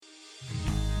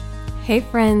Hey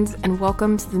friends, and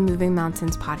welcome to the Moving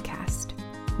Mountains podcast.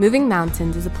 Moving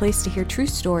Mountains is a place to hear true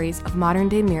stories of modern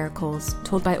day miracles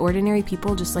told by ordinary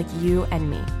people just like you and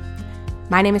me.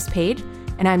 My name is Paige,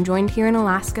 and I'm joined here in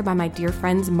Alaska by my dear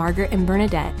friends Margaret and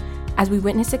Bernadette as we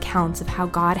witness accounts of how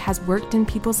God has worked in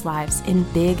people's lives in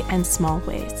big and small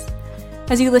ways.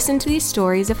 As you listen to these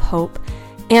stories of hope,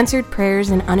 answered prayers,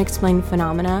 and unexplained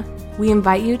phenomena, we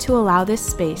invite you to allow this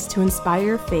space to inspire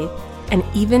your faith and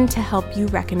even to help you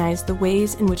recognize the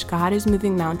ways in which God is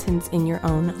moving mountains in your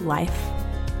own life.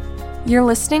 You're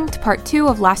listening to part 2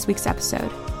 of last week's episode.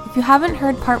 If you haven't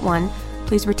heard part 1,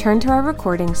 please return to our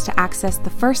recordings to access the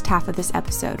first half of this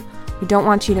episode. We don't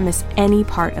want you to miss any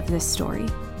part of this story.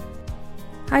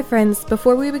 Hi friends,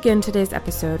 before we begin today's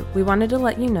episode, we wanted to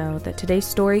let you know that today's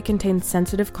story contains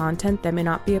sensitive content that may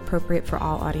not be appropriate for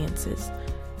all audiences.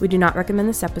 We do not recommend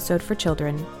this episode for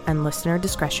children, and listener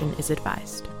discretion is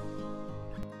advised.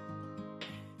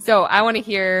 So I want to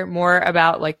hear more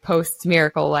about like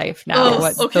post-miracle life now,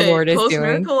 what the Lord is doing.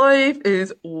 Post-miracle life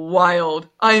is wild.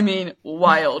 I mean,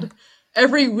 wild.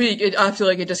 Every week, I feel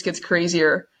like it just gets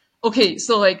crazier. Okay,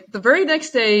 so like the very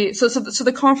next day, so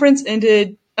the conference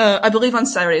ended, I believe on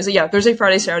Saturday. So yeah, Thursday,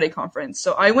 Friday, Saturday conference.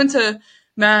 So I went to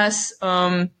Mass,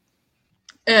 on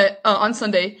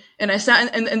Sunday, and I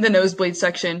sat in the nosebleed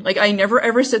section. Like I never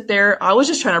ever sit there. I was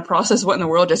just trying to process what in the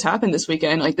world just happened this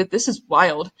weekend. Like this is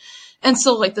wild. And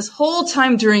so like this whole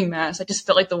time during Mass, I just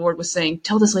felt like the Lord was saying,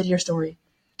 tell this lady your story.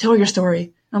 Tell her your story.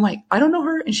 And I'm like, I don't know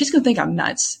her, and she's going to think I'm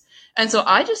nuts. And so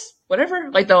I just, whatever,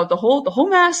 like the whole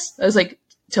Mass, I was like,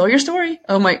 tell your story.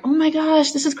 I'm like, oh my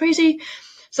gosh, this is crazy.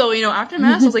 So, after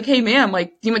Mass, I was like, hey ma'am,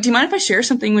 like, do you mind if I share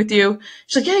something with you?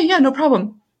 She's like, yeah, no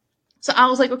problem. So I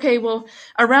was like, okay, well,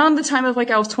 around the time of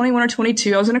like I was 21 or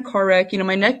 22, I was in a car wreck.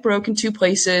 My neck broke in 2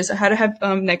 places. I had to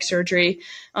have neck surgery.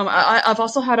 I've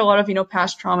also had a lot of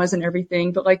past traumas and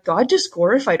everything, but like God just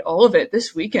glorified all of it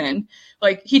this weekend.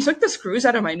 Like He took the screws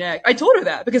out of my neck. I told her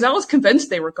that because I was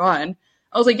convinced they were gone.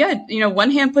 I was like, yeah,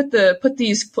 one hand put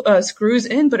these screws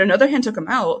in, but another hand took them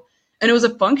out, and it was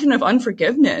a function of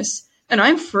unforgiveness. And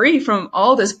I'm free from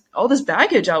all this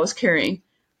baggage I was carrying.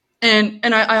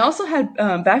 And I also had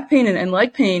back pain and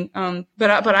leg pain,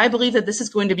 but I believe that this is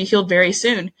going to be healed very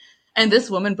soon. And this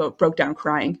woman broke down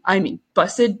crying. I mean,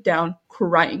 busted down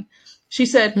crying. She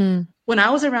said, when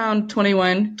I was around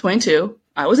 21, 22,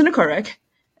 I was in a car wreck,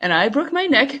 and I broke my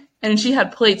neck, and she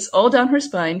had plates all down her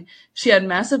spine. She had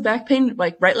massive back pain,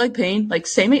 like right leg pain, like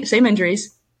same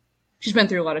injuries. She's been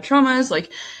through a lot of traumas,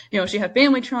 like, she had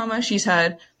family trauma. She's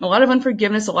had a lot of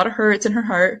unforgiveness, a lot of hurts in her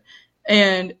heart.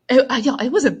 And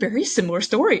it was a very similar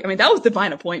story. I mean, that was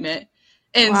divine appointment.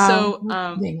 And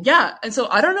wow. And so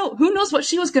I don't know, who knows what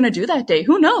she was going to do that day?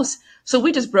 Who knows? So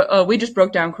we just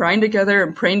broke down crying together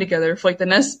and praying together for like the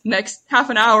next half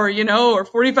an hour, or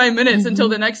 45 minutes until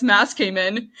the next Mass came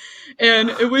in. And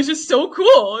it was just so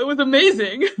cool. It was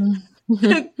amazing.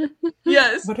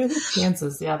 Yes. What are the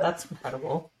chances? Yeah, that's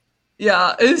incredible.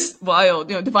 Yeah, it's wild.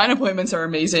 Divine appointments are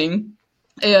amazing.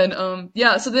 And,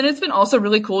 so then it's been also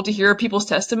really cool to hear people's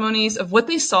testimonies of what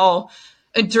they saw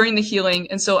during the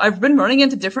healing. And so I've been running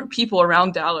into different people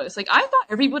around Dallas. Like I thought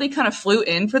everybody kind of flew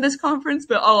in for this conference,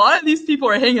 but a lot of these people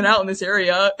are hanging out in this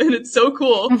area, and it's so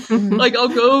cool. Like I'll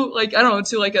go like, I don't know,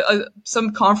 to like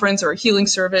some conference or a healing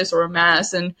service or a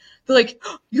Mass, and they're like,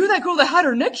 oh, you're that girl that had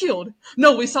her neck healed.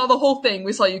 No, we saw the whole thing.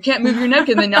 We saw you can't move your neck,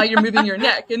 and then now you're moving your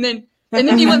neck. And then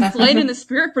you went slain in the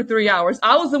spirit for 3 hours.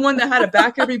 I was the one that had to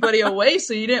back everybody away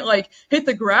so you didn't like hit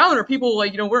the ground, or people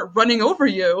like, weren't running over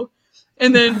you.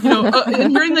 And then,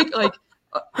 and hearing like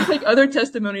other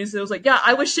testimonies, it was like, yeah,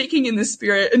 I was shaking in the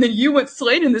spirit, and then you went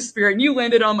slain in the spirit, and you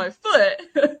landed on my foot.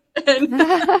 And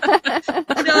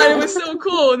yeah, it was so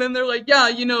cool. And then they're like, yeah,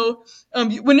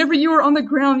 whenever you were on the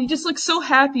ground, you just looked so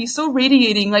happy, so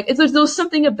radiating. Like there was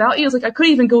something about you. It was like I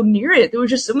couldn't even go near it. There was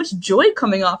just so much joy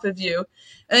coming off of you.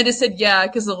 And I just said, yeah,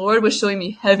 because the Lord was showing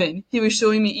me heaven. He was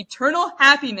showing me eternal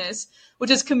happiness,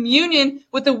 which is communion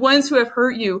with the ones who have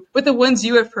hurt you, with the ones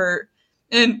you have hurt.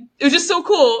 And it was just so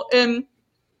cool. And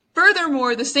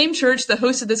furthermore, the same church that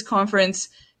hosted this conference,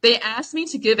 they asked me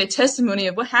to give a testimony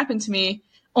of what happened to me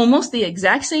almost the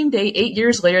exact same day, 8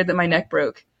 years later, that my neck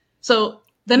broke. So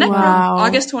the neck broke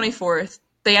August 24th.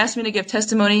 They asked me to give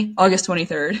testimony August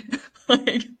 23rd.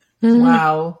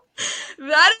 Wow.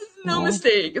 That is no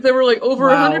mistake. There were like over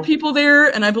 100 people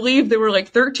there, and I believe there were like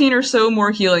 13 or so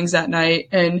more healings that night.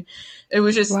 And it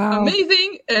was just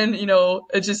amazing. And,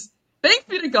 it just, thanks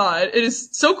be to God. It is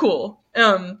so cool.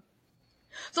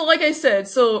 So like I said,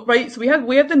 so we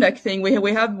have the neck thing.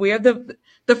 We have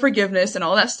the forgiveness and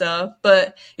all that stuff.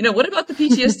 But, what about the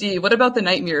PTSD? What about the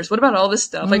nightmares? What about all this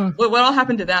stuff? Like what all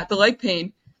happened to that? The leg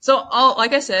pain. So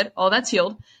like I said, all that's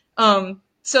healed.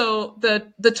 So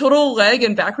the total leg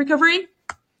and back recovery,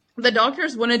 the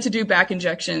doctors wanted to do back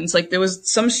injections. Like there was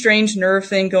some strange nerve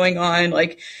thing going on.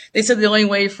 Like they said the only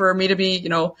way for me to be, you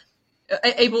know,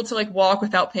 able to like walk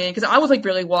without pain, because I was like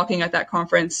barely walking at that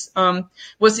conference,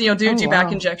 was, you know, do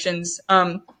back injections.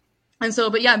 And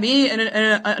so, but yeah, me and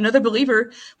another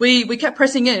believer, we kept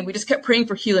pressing in. We just kept praying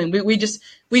for healing.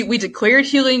 We declared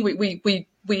healing.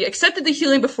 We accepted the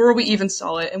healing before we even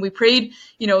saw it. And we prayed,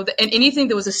 you know, and anything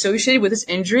that was associated with this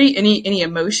injury, any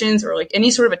emotions or like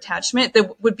any sort of attachment,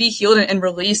 that would be healed and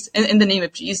released in the name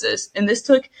of Jesus. And this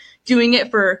took doing it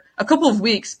for a couple of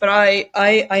weeks, but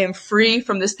I am free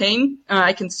from this pain.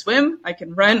 I can swim, I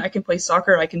can run, I can play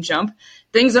soccer, I can jump,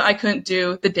 things that I couldn't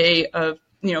do the day of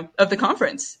the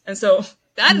conference. And so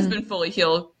that has been fully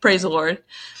healed. Praise the Lord.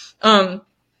 So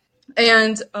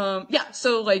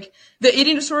like the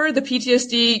eating disorder, the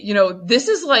PTSD, you know, this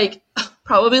is like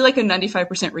probably like a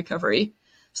 95% recovery.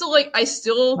 So like I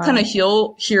still kind of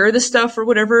hear this stuff or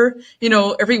whatever, you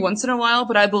know, every once in a while,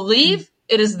 but I believe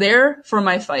it is there for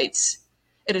my fights.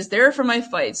 It is there for my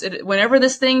fights. Whenever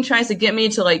this thing tries to get me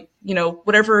to like, you know,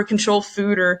 whatever, control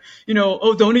food or, you know,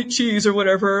 oh, don't eat cheese or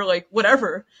whatever, like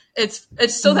whatever. It's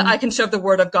so that I can shove the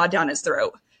word of God down its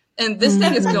throat. And this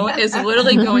thing is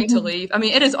literally going to leave. I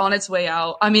mean, it is on its way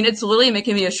out. I mean, it's literally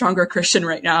making me a stronger Christian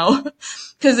right now.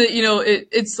 Cause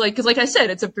it's like, cause like I said,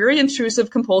 it's a very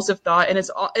intrusive, compulsive thought, and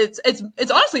it's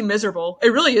honestly miserable. It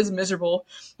really is miserable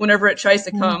whenever it tries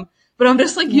to come. But I'm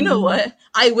just like, you know what?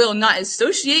 I will not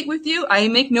associate with you. I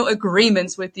make no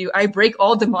agreements with you. I break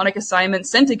all demonic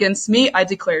assignments sent against me. I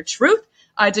declare truth.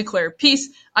 I declare peace.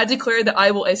 I declare that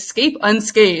I will escape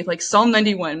unscathed, like Psalm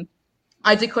 91.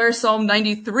 I declare Psalm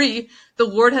 93, the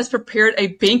Lord has prepared a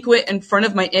banquet in front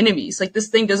of my enemies. Like this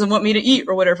thing doesn't want me to eat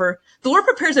or whatever. The Lord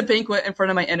prepares a banquet in front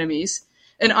of my enemies.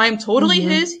 And I am totally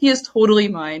his. He is totally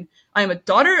mine. I am a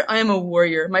daughter. I am a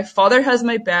warrior. My father has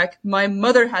my back. My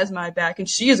mother has my back, and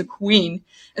she is a queen.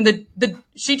 And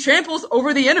she tramples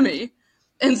over the enemy.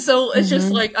 And so it's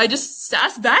just like, I just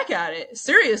sass back at it.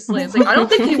 Seriously. It's like, I don't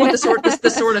think he wants the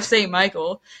sword of St.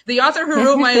 Michael. The author who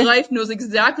wrote my life knows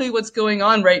exactly what's going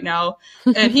on right now.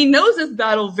 And he knows this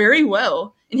battle very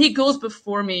well. And he goes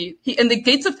before me. And the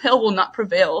gates of hell will not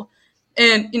prevail.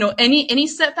 And, you know, any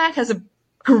setback has a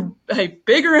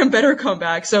bigger and better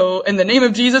comeback. So in the name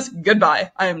of Jesus,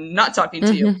 goodbye. I am not talking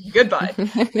to you. Goodbye.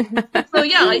 So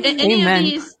yeah, like any of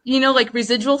these, you know, like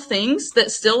residual things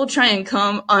that still try and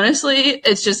come, honestly,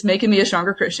 it's just making me a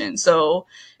stronger Christian. So,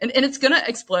 and it's gonna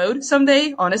explode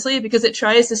someday, honestly, because it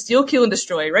tries to steal, kill, and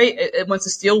destroy, right? It wants to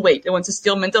steal weight. It wants to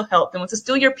steal mental health. It wants to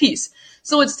steal your peace.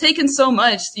 So it's taken so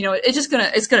much, you know, it's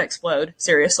gonna explode,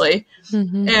 seriously.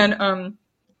 And,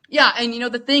 yeah, and you know,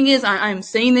 the thing is, I'm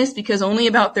saying this because only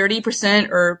about 30%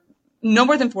 or no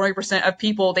more than 40% of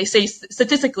people, they say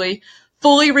statistically,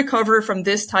 fully recover from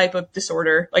this type of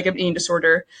disorder, like an eating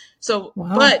disorder. So,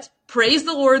 but praise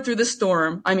the Lord through the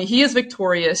storm. I mean, he is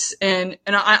victorious, and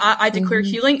I declare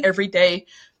healing every day,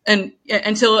 and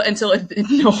until it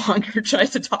no longer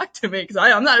tries to talk to me, because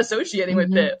I'm not associating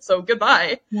with it. So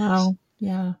goodbye. Wow.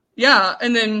 Yeah. Yeah,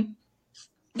 and then.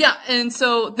 Yeah, and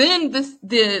so then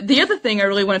the other thing I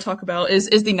really want to talk about is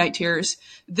the night terrors.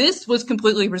 This was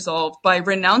completely resolved by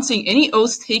renouncing any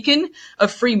oaths taken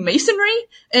of Freemasonry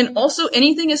and also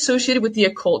anything associated with the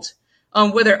occult.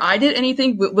 Whether I did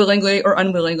anything willingly or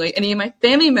unwillingly, any of my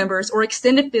family members or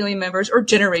extended family members or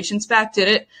generations back did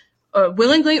it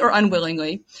willingly or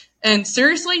unwillingly. And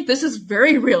seriously, this is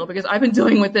very real because I've been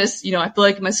dealing with this. You know, I feel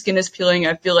like my skin is peeling.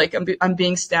 I feel like I'm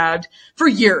being stabbed for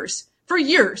years.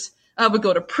 I would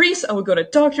go to priests, I would go to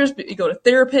doctors, go to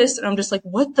therapists, and I'm just like,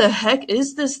 what the heck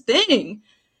is this thing?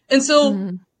 And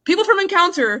so people from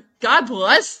Encounter, God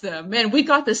bless them, man, we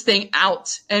got this thing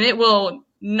out, and it will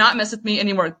not mess with me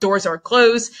anymore. Doors are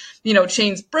closed, you know,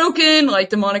 chains broken, like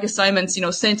demonic assignments, you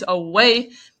know, sent away.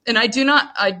 And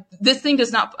this thing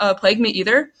does not plague me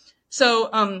either.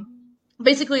 So,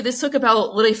 basically this took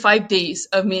about literally 5 days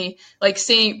of me, like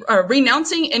saying,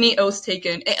 renouncing any oaths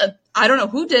taken. I don't know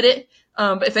who did it.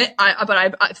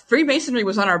 But Freemasonry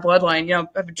was on our bloodline. You know,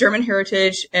 I have German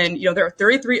heritage, and you know there are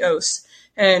 33 oaths,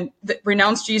 and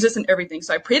renounce Jesus and everything.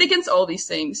 So I prayed against all these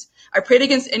things. I prayed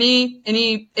against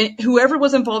any whoever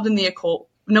was involved in the occult,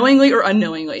 knowingly or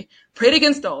unknowingly. Prayed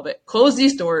against all of it. Closed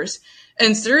these doors.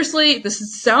 And seriously, this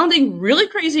is sounding really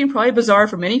crazy and probably bizarre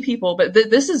for many people, but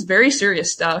this is very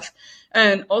serious stuff.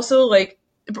 And also, like,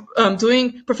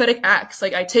 doing prophetic acts.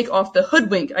 Like I take off the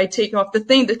hoodwink. I take off the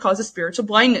thing that causes spiritual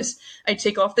blindness. I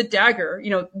take off the dagger. You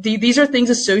know, these are things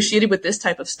associated with this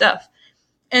type of stuff.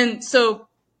 And so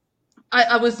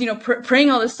I was,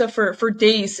 praying all this stuff for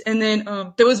days. And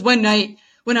then, there was one night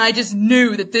when I just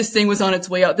knew that this thing was on its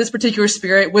way out. This particular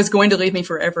spirit was going to leave me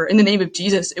forever. In the name of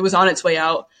Jesus, it was on its way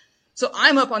out. So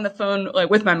I'm up on the phone, like,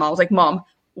 with my mom. I was like, Mom,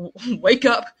 wake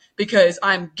up, because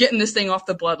I'm getting this thing off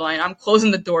the bloodline. I'm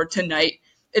closing the door tonight.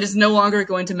 It is no longer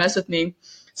going to mess with me.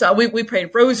 So we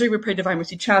prayed rosary, we prayed Divine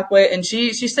Mercy Chaplet, and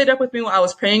she stayed up with me while I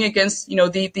was praying against,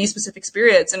 these specific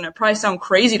spirits. And it probably sound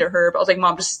crazy to her, but I was like,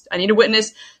 Mom, I need a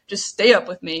witness. Just stay up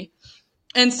with me.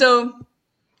 And so,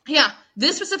 yeah,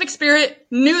 this specific spirit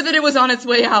knew that it was on its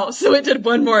way out. So it did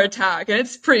one more attack, and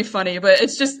it's pretty funny, but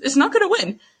it's not going to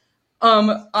win.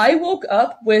 I woke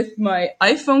up with my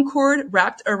iPhone cord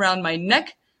wrapped around my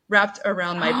neck, wrapped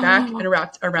around my back, and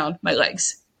wrapped around my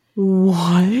legs.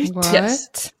 What?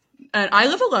 Yes. And I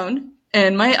live alone,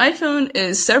 and my iPhone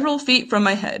is several feet from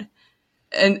my head.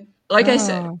 And like I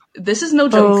said, this is no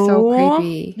joke. So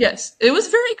creepy. Yes, it was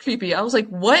very creepy. I was like,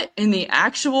 what in the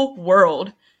actual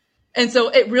world? And so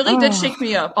it really did shake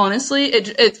me up. Honestly,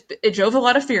 it drove a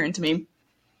lot of fear into me.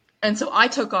 And so I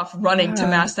took off running to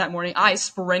Mass that morning. I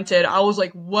sprinted. I was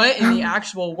like, what in the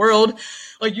actual world?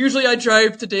 Like, usually I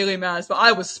drive to daily Mass, but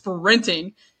I was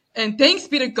sprinting. And thanks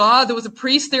be to God, there was a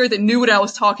priest there that knew what I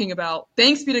was talking about.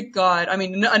 Thanks be to God. I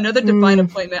mean, another divine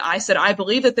appointment. I said, I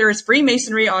believe that there is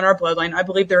Freemasonry on our bloodline. I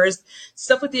believe there is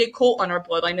stuff with the occult on our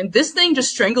bloodline. And this thing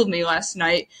just strangled me last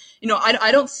night.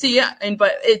 I don't see it,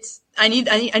 but I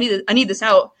need this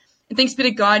out. And thanks be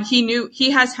to God,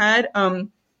 he has had,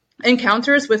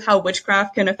 encounters with how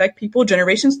witchcraft can affect people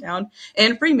generations down,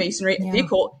 and Freemasonry, the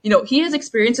occult. He has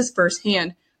experienced this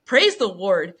firsthand. Praise the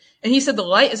Lord. And he said the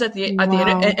light is at the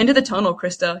end of the tunnel,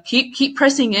 Krista. Keep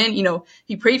pressing in.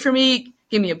 He prayed for me,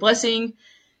 gave me a blessing.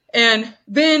 And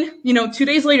then, 2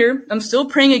 days later, I'm still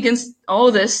praying against all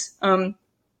of this.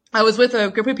 I was with a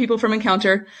group of people from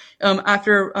Encounter,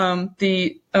 after,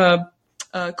 the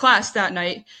class that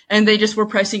night, and they just were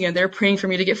pressing in. They're praying for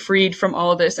me to get freed from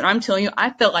all of this. And I'm telling you,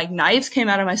 I felt like knives came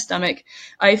out of my stomach.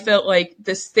 I felt like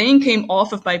this thing came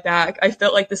off of my back. I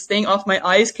felt like this thing off my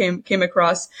eyes came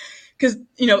across. Because,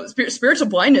 spiritual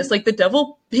blindness, like the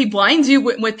devil, he blinds you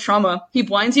with trauma. He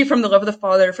blinds you from the love of the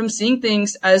Father, from seeing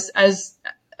things as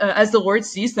the Lord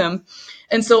sees them.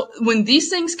 And so when these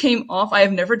things came off, I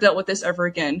have never dealt with this ever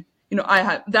again. I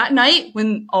had that night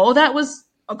when all that was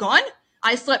gone,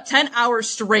 I slept 10 hours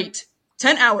straight.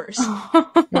 10 hours.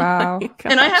 Wow.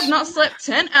 And I have not slept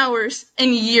 10 hours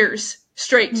in years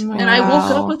straight. Wow. And I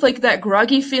woke up with like that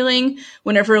groggy feeling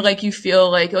whenever like you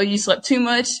feel like, oh, you slept too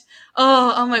much.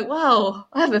 Oh, I'm like, wow,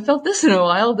 I haven't felt this in a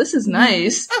while. This is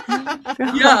nice.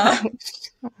 Yeah.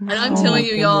 And I'm telling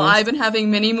you, y'all, I've been having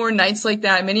many more nights like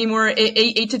that, many more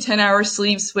 8 to 10 hour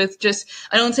sleeps with just,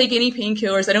 I don't take any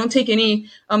painkillers. I don't take any,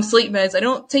 sleep meds. I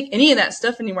don't take any of that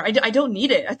stuff anymore. I don't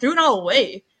need it. I threw it all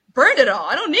away. Burned it all.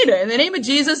 I don't need it. In the name of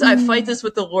Jesus, I fight this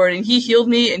with the Lord, and he healed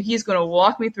me, and he's going to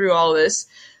walk me through all this.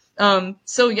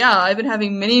 So yeah, I've been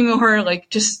having many more like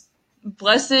just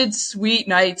blessed, sweet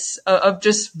nights of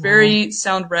just very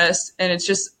sound rest. And it's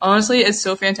just, honestly, it's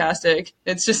so fantastic.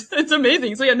 It's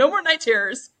amazing. So yeah, no more night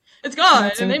terrors. It's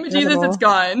gone. In the name of Jesus, it's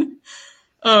gone.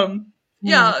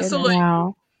 Yeah. So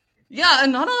like, yeah,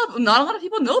 and not a lot of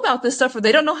people know about this stuff, or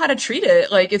they don't know how to treat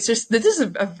it. Like, it's just, this is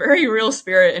a very real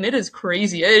spirit, and it is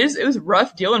crazy. It was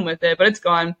rough dealing with it, but it's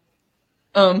gone.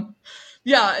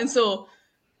 Yeah. And so,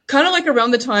 kind of like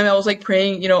around the time I was like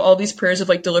praying, all these prayers of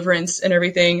like deliverance and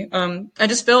everything, I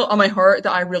just felt on my heart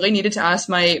that I really needed to ask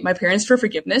my parents for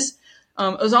forgiveness.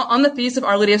 It was on the Feast of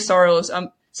Our Lady of Sorrows,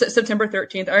 September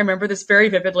 13th. I remember this very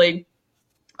vividly.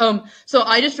 So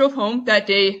I just drove home that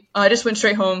day. I just went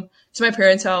straight home to my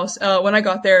parents' house. When I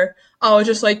got there, I was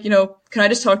just like, can I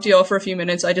just talk to y'all for a few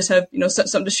minutes? I just have,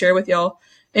 something to share with y'all.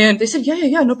 And they said,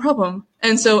 yeah, no problem.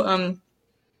 And so,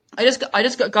 I just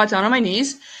got down on my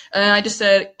knees, and I just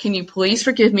said, can you please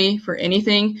forgive me for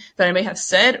anything that I may have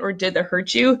said or did that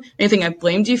hurt you? Anything I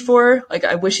blamed you for? Like,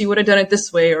 I wish you would have done it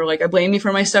this way, or like, I blame you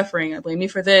for my suffering. I blame you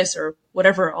for this, or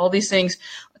whatever, all these things.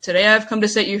 Today I've come to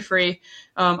set you free.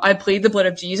 I plead the blood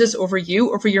of Jesus over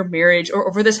you, over your marriage, or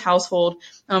over this household.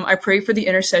 I pray for the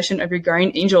intercession of your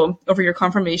guardian angel over your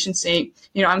confirmation saint.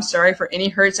 I'm sorry for any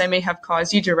hurts I may have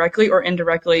caused you directly or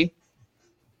indirectly.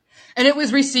 And it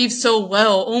was received so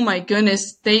well. Oh my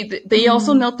goodness. They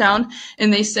also knelt down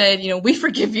and they said, we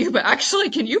forgive you, but actually,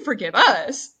 can you forgive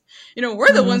us?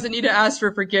 We're the ones that need to ask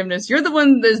for forgiveness. You're the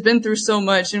one that's been through so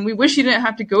much, and we wish you didn't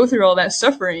have to go through all that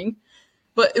suffering.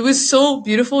 But it was so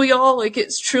beautiful, y'all. Like,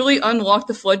 it's truly unlocked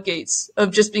the floodgates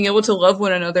of just being able to love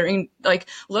one another, and like,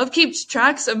 love keeps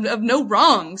tracks of no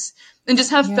wrongs, and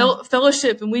just have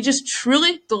fellowship. And we just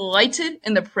truly delighted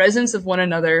in the presence of one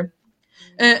another.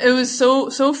 And it was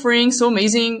so freeing, so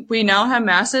amazing. We now have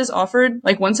masses offered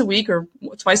like once a week or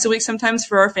twice a week sometimes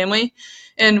for our family.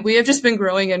 And we have just been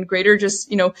growing and greater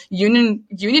just,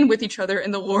 union with each other.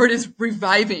 And the Lord is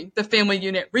reviving the family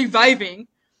unit, reviving.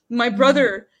 My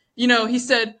brother, he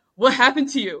said, "What happened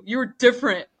to you? You were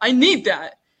different. I need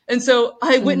that." And so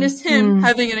I witnessed him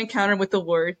having an encounter with the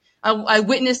Lord. I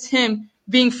witnessed him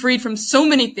being freed from so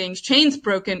many things, chains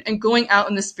broken, and going out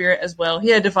in the Spirit as well. He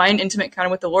had a divine, intimate encounter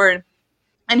with the Lord.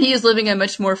 And he is living a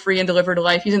much more free and delivered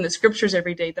life. He's in the scriptures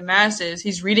every day, the masses.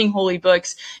 He's reading holy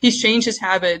books. He's changed his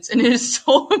habits. And it is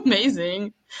so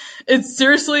amazing. It's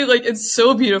seriously, it's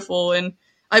so beautiful. And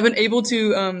I've been able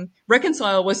to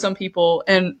reconcile with some people.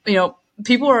 And,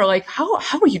 people are like, how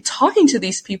are you talking to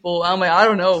these people? I'm like, I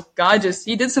don't know. God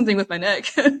he did something with my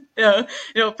neck. Yeah.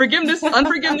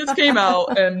 Unforgiveness came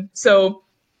out. And so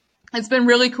it's been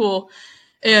really cool.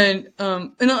 And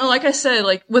like I said,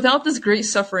 without this great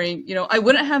suffering, I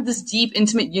wouldn't have this deep,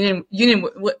 intimate union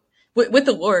with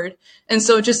the Lord. And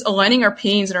so just aligning our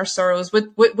pains and our sorrows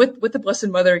with the Blessed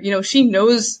Mother, she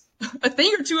knows a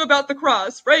thing or two about the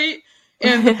cross, right?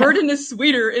 And the burden is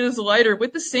sweeter, it is lighter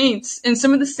with the saints. And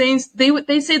some of the saints,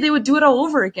 they say they would do it all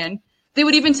over again. They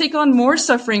would even take on more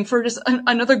suffering for just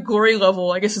another glory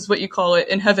level, I guess is what you call it,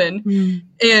 in heaven.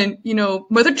 And,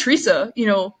 Mother Teresa,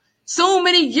 so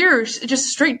many years, just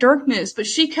straight darkness, but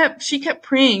she kept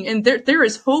praying, and there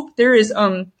is hope, there is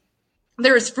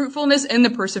fruitfulness in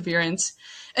the perseverance.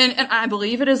 And I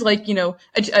believe it is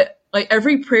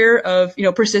every prayer of,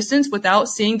 persistence without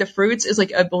seeing the fruits is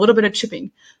like a little bit of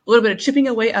chipping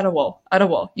away at a wall.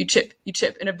 You chip.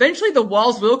 And eventually the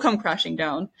walls will come crashing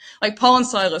down. Like Paul and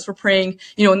Silas were praying,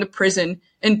 in the prison,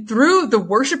 and through the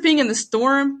worshiping in the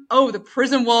storm, the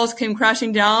prison walls came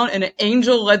crashing down and an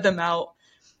angel led them out.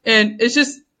 And it's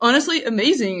just honestly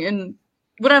amazing. And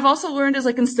what I've also learned is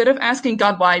instead of asking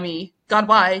God, why me? God,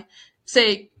 why?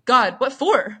 Say, God, what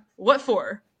for? What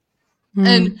for?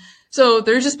 And so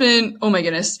there's just been, oh my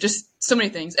goodness, just so many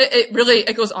things.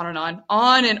 It goes on and on,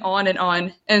 on and on and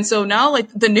on. And so now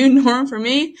the new norm for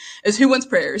me is who wants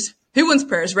prayers? Who wants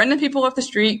prayers? Random people off the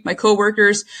street, my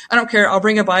coworkers. I don't care. I'll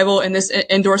bring a Bible in this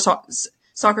indoor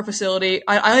soccer facility.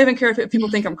 I don't even care if people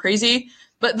think I'm crazy.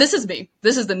 But this is me.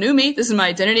 This is the new me. This is my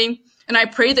identity. And I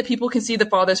pray that people can see the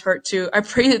Father's heart too. I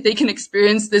pray that they can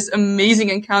experience this amazing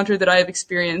encounter that I have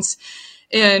experienced.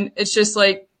 And it's just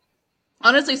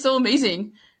honestly so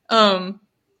amazing.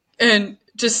 And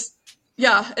just,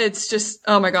 it's just,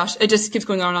 oh my gosh, it just keeps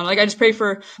going on and on. I just pray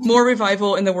for more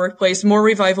revival in the workplace, more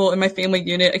revival in my family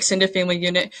unit, extended family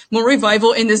unit, more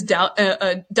revival in this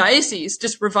diocese,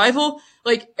 just revival,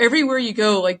 everywhere you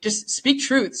go, just speak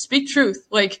truth,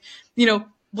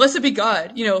 blessed be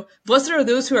God, blessed are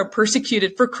those who are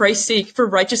persecuted for Christ's sake, for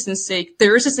righteousness' sake.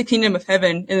 Theirs is the kingdom of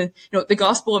heaven. And, the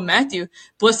gospel of Matthew,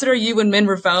 blessed are you when men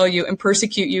revile you and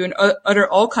persecute you and utter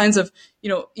all kinds of,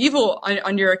 evil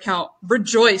on your account.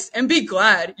 Rejoice and be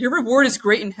glad. Your reward is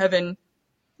great in heaven.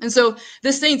 And so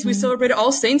the saints, we celebrated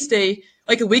All Saints Day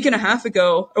a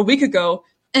week ago,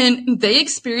 and they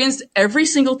experienced every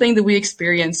single thing that we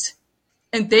experienced.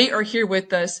 And they are here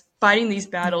with us fighting these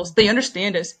battles. They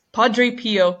understand us. Padre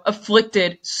Pio,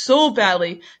 afflicted so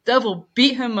badly. Devil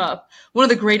beat him up. One of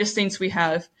the greatest saints we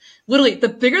have. Literally, the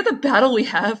bigger the battle we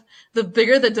have, the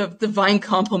bigger the divine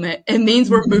compliment. It means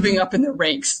we're moving up in the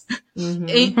ranks.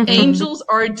 Angels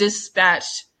are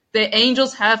dispatched. The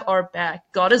angels have our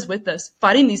back. God is with us,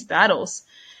 fighting these battles.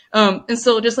 And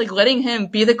so just letting him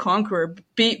be the conqueror,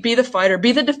 be the fighter,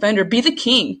 be the defender, be the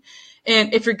king.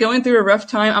 And if you're going through a rough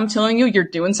time, I'm telling you, you're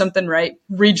doing something right.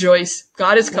 Rejoice.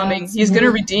 God is coming. He's going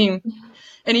to redeem.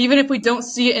 And even if we don't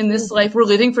see it in this life, we're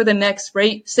living for the next,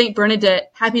 right? Saint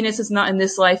Bernadette, happiness is not in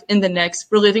this life, in the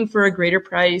next. We're living for a greater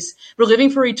prize. We're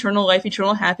living for eternal life,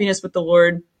 eternal happiness with the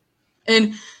Lord.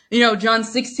 And, John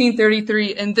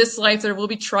 16:33, in this life there will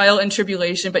be trial and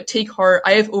tribulation, but take heart,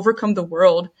 I have overcome the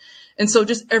world. And so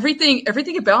just everything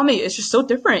about me is just so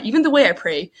different. Even the way I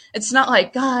pray. It's not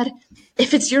like, God,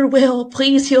 if it's your will,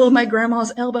 please heal my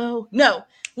grandma's elbow. No.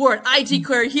 Lord, I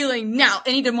declare healing now.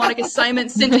 Any demonic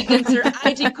assignment sent against her,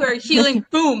 I declare healing.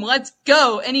 Boom. Let's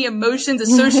go. Any emotions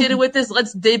associated with this,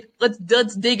 let's dig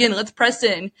in. Let's press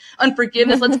in.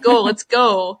 Unforgiveness, let's go. Let's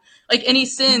go. Any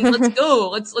sins, let's go.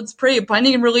 Let's pray.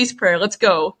 Binding and release prayer. Let's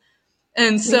go.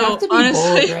 And so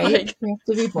honestly, bold, right? You have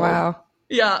to be bold. Wow.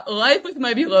 Yeah, life with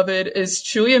my beloved is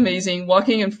truly amazing.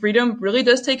 Walking in freedom really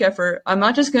does take effort. I'm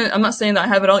not saying that I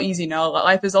have it all easy now.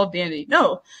 Life is all dandy.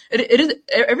 No, it is,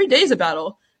 every day is a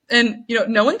battle. And,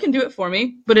 no one can do it for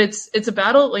me, but it's a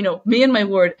battle, me and my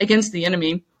Lord against the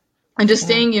enemy, and just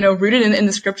staying, rooted in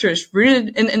the scriptures,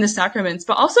 rooted in the sacraments,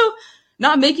 but also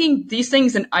not making these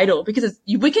things an idol, because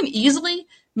we can easily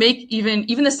make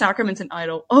even the sacraments an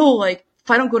idol. Oh, like, if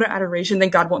I don't go to adoration, then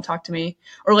God won't talk to me.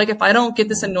 Or like, if I don't get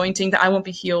this anointing, that I won't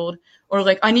be healed. Or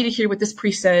like, I need to hear what this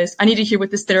priest says. I need to hear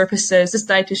what this therapist says, this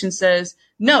dietitian says.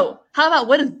 No. How about,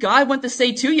 what does God want to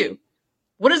say to you?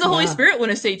 What does the Holy Spirit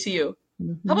want to say to you?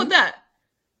 How about that?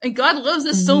 And God loves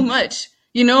us so much.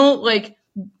 You know, like,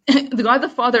 the God the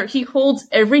Father, he holds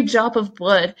every drop of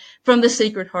blood from the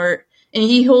Sacred Heart, and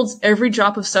he holds every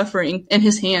drop of suffering in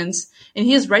his hands, and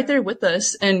he is right there with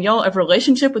us. And y'all, a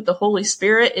relationship with the Holy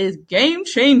Spirit is game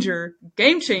changer.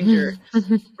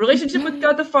 Relationship with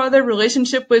God the Father,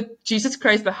 relationship with Jesus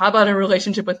Christ, but how about a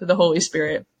relationship with the Holy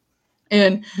Spirit?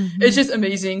 And it's just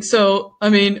amazing. So, I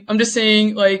mean, I'm just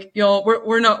saying, like, y'all,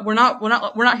 we're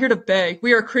not here to beg.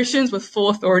 We are Christians with full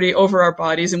authority over our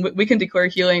bodies, and we can declare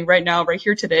healing right now, right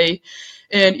here today.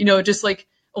 And, you know, just like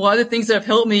a lot of the things that have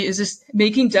helped me is just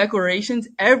making declarations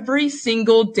every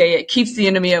single day. It keeps the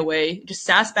enemy away. Just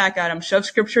sass back at him, shove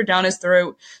scripture down his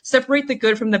throat, separate the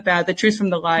good from the bad, the truth from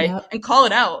the lie, and call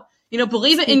it out. You know,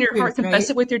 believe it in your heart, confess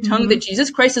it with your tongue that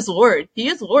Jesus Christ is Lord. He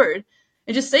is Lord.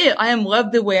 And just say it. I am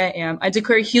loved the way I am. I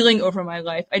declare healing over my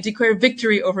life. I declare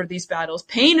victory over these battles.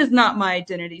 Pain is not my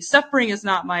identity. Suffering is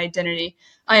not my identity.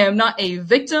 I am not a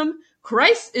victim.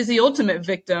 Christ is the ultimate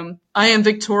victim. I am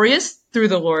victorious through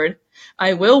the Lord.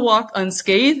 I will walk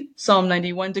unscathed. Psalm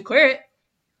 91, declare it.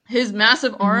 His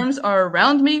massive arms are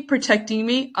around me, protecting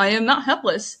me. I am not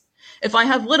helpless. If I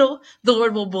have little, the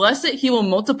Lord will bless it. He will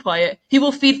multiply it. He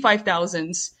will feed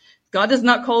 5,000s. God does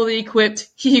not call the equipped.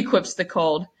 He equips the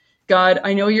called. God,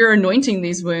 I know you're anointing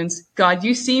these wounds. God,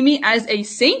 you see me as a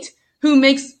saint who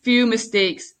makes few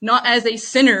mistakes, not as a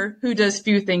sinner who does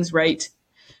few things right.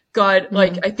 God,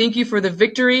 like, I thank you for the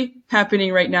victory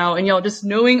happening right now. And y'all, just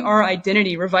knowing our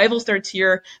identity. Revival starts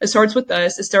here. It starts with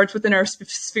us. It starts within our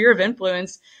sphere of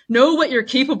influence. Know what you're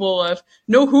capable of.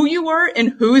 Know who you are and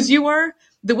whose you are.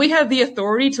 That we have the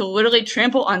authority to literally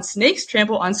trample on snakes,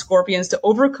 trample on scorpions, to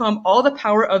overcome all the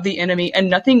power of the enemy, and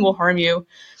nothing will harm you.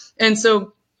 And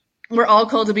so, we're all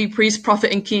called to be priest,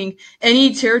 prophet, and king.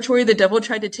 Any territory the devil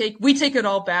tried to take, we take it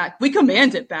all back. We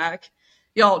command it back.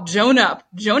 Y'all, Joan up.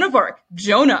 Joan of Arc.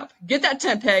 Joan up. Get that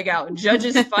tent peg out.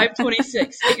 Judges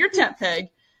 5:26. Get your tent peg.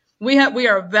 We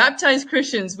are baptized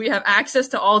Christians. We have access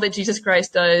to all that Jesus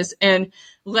Christ does. And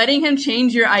letting him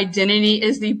change your identity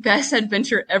is the best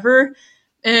adventure ever.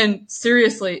 And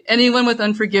seriously, anyone with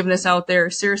unforgiveness out there,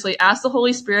 seriously, ask the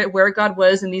Holy Spirit where God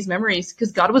was in these memories,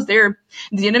 because God was there.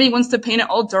 The enemy wants to paint it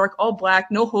all dark, all black,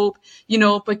 no hope, you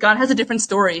know, but God has a different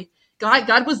story.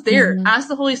 God was there. Ask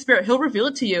the Holy Spirit. He'll reveal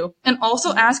it to you. And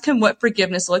also ask him what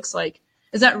forgiveness looks like.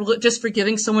 Is that just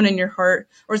forgiving someone in your heart?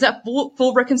 Or is that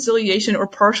full reconciliation or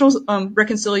partial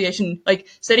reconciliation, like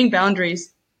setting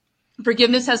boundaries?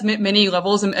 Forgiveness has many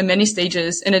levels and many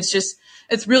stages, and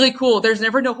it's really cool. There's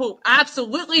never no hope.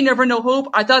 Absolutely never no hope.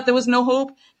 I thought there was no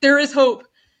hope. There is hope.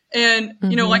 And,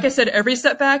 you know, like I said, every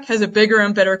setback has a bigger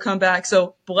and better comeback.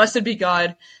 So blessed be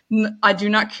God. I do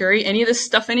not carry any of this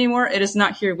stuff anymore. It is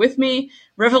not here with me.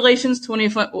 Revelations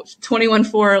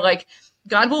 21:4, like,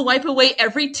 God will wipe away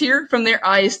every tear from their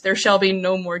eyes. There shall be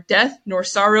no more death, nor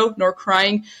sorrow, nor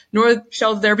crying, nor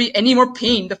shall there be any more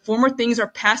pain. The former things are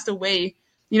passed away.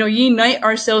 You know, unite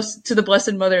ourselves to the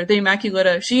Blessed Mother, the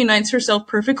Immaculata. She unites herself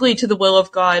perfectly to the will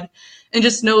of God. And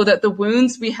just know that the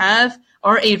wounds we have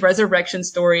are a resurrection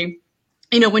story.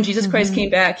 You know, when Jesus Christ came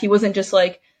back, he wasn't just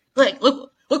like,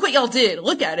 look what y'all did.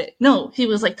 Look at it. No, he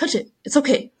was like, touch it. It's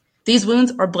okay. These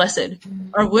wounds are blessed.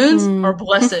 Our wounds are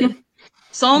blessed.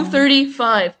 Psalm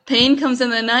 35, pain comes in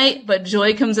the night, but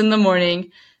joy comes in the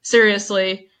morning.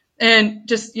 Seriously. And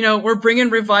just, you know, we're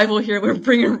bringing revival here. We're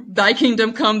bringing thy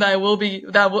kingdom come, thy will be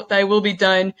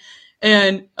done.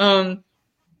 And,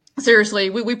 seriously,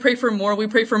 we pray for more. We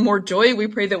pray for more joy. We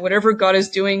pray that whatever God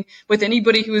is doing with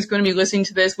anybody who is going to be listening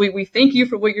to this, we thank you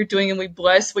for what you're doing, and we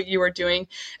bless what you are doing.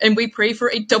 And we pray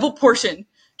for a double portion,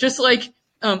 just like,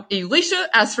 Elisha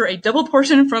asked for a double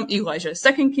portion from Elijah.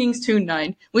 2 Kings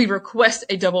 2:9. We request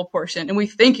a double portion, and we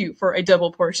thank you for a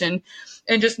double portion.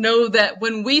 And just know that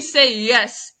when we say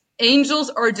yes, angels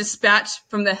are dispatched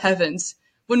from the heavens.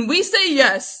 When we say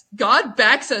yes, God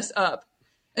backs us up.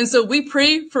 And so we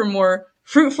pray for more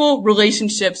fruitful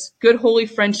relationships, good holy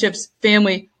friendships,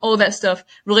 family, all that stuff,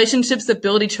 relationships that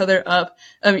build each other up.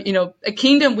 You know, a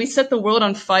kingdom, we set the world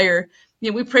on fire.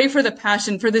 we pray for the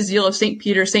passion, for the zeal of St.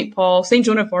 Peter, St. Paul, St.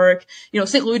 Joan of Arc,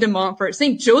 St. Louis de Montfort,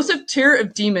 St. Joseph, terror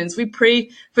of demons. We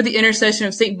pray for the intercession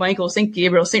of St. Michael, St.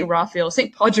 Gabriel, St. Raphael,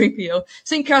 St. Padre Pio,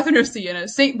 St. Catherine of Siena,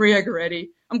 St. Maria Goretti.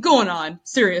 I'm going on,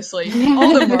 seriously.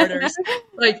 All the martyrs.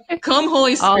 Like, come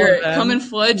Holy Spirit, come and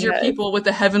flood your people with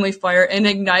the heavenly fire and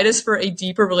ignite us for a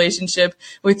deeper relationship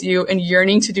with you and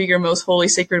yearning to do your most holy,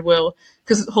 sacred will.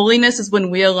 Because holiness is when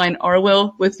we align our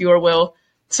will with your will.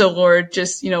 So Lord,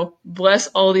 just, bless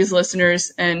all these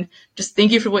listeners and just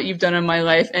thank you for what you've done in my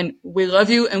life. And we love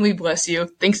you and we bless you.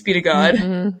 Thanks be to God.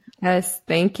 Mm-hmm. Yes,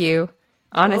 thank you.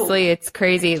 Honestly, It's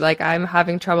crazy. Like, I'm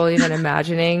having trouble even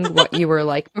imagining what you were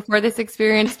like before this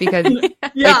experience because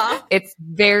it's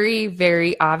very,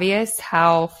 very obvious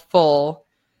how full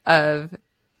of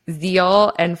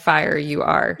zeal and fire you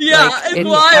are. Yeah, like, it's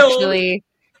wild. Actually,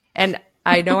 and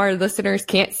I know our listeners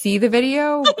can't see the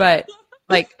video, but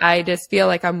like, I just feel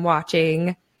like I am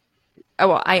watching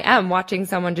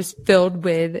someone just filled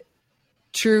with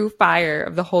true fire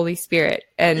of the Holy Spirit.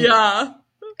 And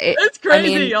it's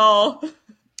crazy, y'all.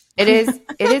 It is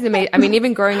amazing. I mean,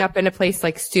 even growing up in a place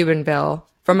like Steubenville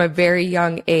from a very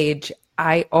young age,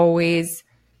 I always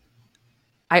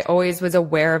was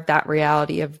aware of that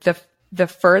reality of the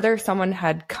further someone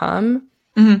had come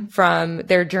from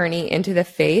their journey into the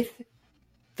faith,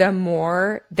 the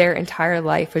more their entire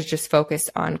life was just focused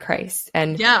on Christ.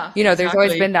 And, there's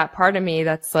always been that part of me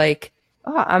that's like,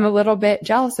 oh, I'm a little bit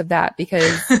jealous of that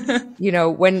because,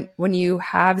 when you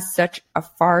have such a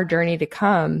far journey to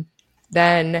come,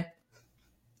 then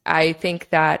I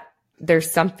think that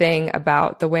there's something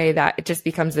about the way that it just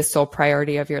becomes the sole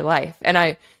priority of your life.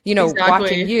 And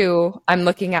watching you, I'm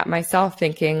looking at myself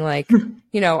thinking like,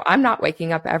 I'm not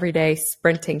waking up every day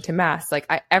sprinting to mass. Like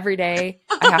every day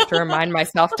I have to remind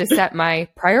myself to set my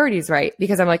priorities right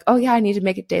because I'm like, oh yeah, I need to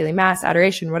make it daily mass,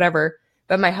 adoration, whatever.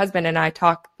 But my husband and I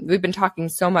we've been talking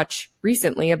so much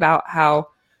recently about how,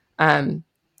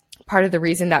 part of the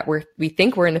reason that we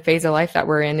think we're in the phase of life that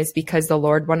we're in is because the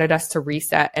Lord wanted us to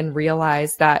reset and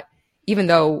realize that even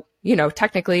though,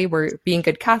 technically we're being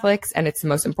good Catholics and it's the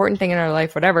most important thing in our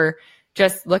life, whatever,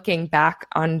 just looking back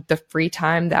on the free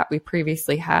time that we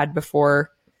previously had before,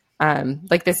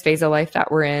 like this phase of life that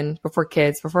we're in, before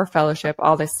kids, before fellowship,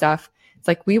 all this stuff. It's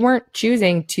like we weren't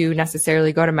choosing to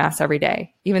necessarily go to mass every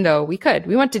day, even though we could.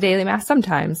 We went to daily mass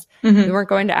sometimes. Mm-hmm. We weren't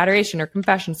going to adoration or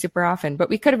confession super often, but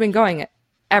we could have been going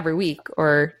every week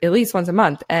or at least once a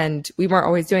month. And we weren't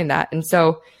always doing that. And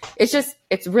so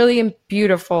it's really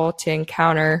beautiful to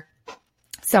encounter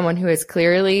someone who has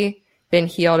clearly been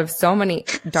healed of so many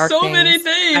dark things. So many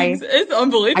things. It's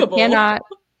unbelievable.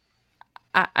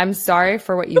 I'm sorry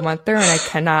for what you went through and I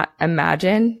cannot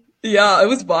imagine. Yeah, it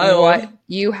was wild. What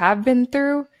you have been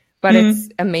through, but it's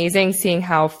amazing seeing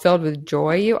how filled with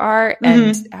joy you are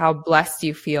and how blessed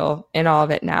you feel in all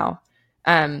of it now.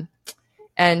 And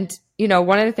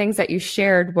one of the things that you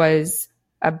shared was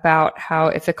about how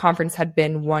if the conference had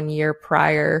been 1 year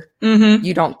prior,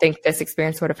 you don't think this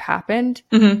experience would have happened.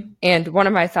 Mm-hmm. And one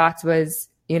of my thoughts was,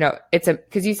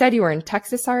 because you said you were in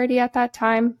Texas already at that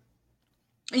time.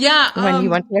 Yeah. When you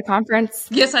went to the conference?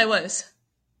 Yes, I was.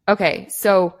 Okay.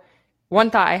 So one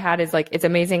thought I had is like, it's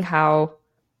amazing how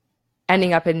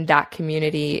ending up in that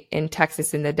community in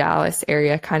Texas in the Dallas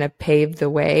area kind of paved the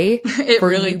way for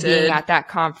really you being at that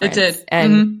conference. It did.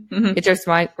 And it just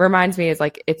reminds me is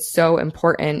like, it's so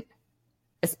important,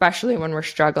 especially when we're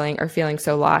struggling or feeling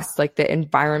so lost, like the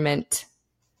environment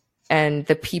and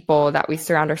the people that we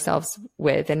surround ourselves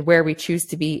with and where we choose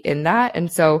to be in that.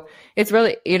 And so it's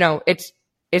really, it's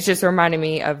just reminding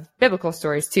me of biblical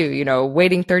stories too,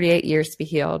 waiting 38 years to be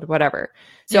healed, whatever.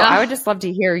 So I would just love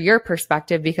to hear your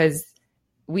perspective because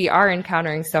we are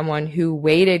encountering someone who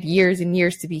waited years and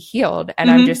years to be healed. And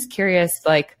I'm just curious,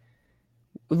 like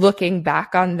looking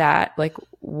back on that, like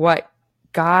what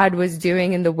God was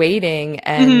doing in the waiting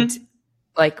and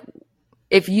like,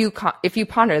 if you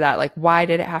ponder that, like, why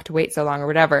did it have to wait so long or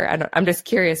whatever? I'm just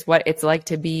curious what it's like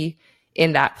to be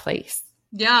in that place.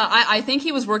 Yeah, I think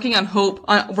he was working on hope,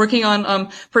 working on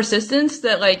persistence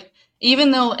that like,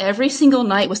 even though every single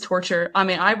night was torture, I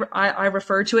mean, I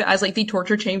refer to it as like the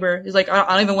torture chamber. It's like,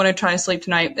 I don't even want to try and sleep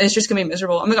tonight. It's just going to be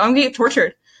miserable. I'm going to get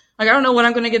tortured. Like, I don't know what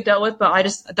I'm going to get dealt with, but I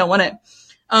just don't want it.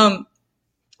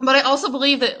 But I also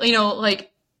believe that,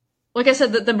 like I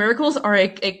said, that the miracles are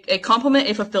a complement,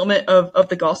 a fulfillment of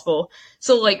the gospel.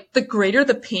 So like the greater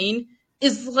the pain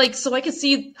is like, so I could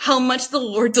see how much the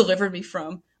Lord delivered me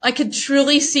from. I could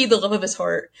truly see the love of his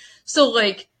heart. So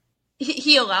like,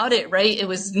 he allowed it, right? It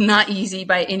was not easy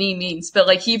by any means, but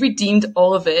like he redeemed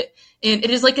all of it. And it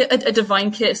is like a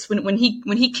divine kiss when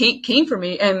he came for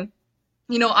me. And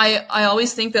I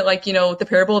always think that like, the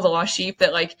parable of the lost sheep,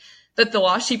 that the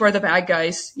lost sheep are the bad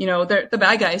guys, they're the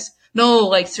bad guys. No,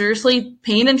 like seriously,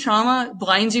 pain and trauma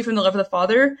blinds you from the love of the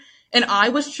Father. And I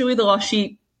was truly the lost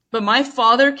sheep, but my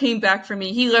Father came back for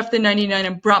me. He left the 99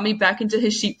 and brought me back into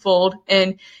his sheepfold.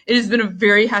 And it has been a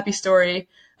very happy story.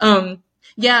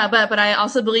 Yeah, but I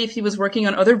also believe he was working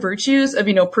on other virtues of,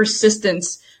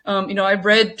 persistence. I've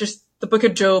read just the book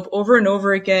of Job over and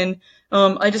over again.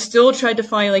 I just still tried to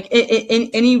find like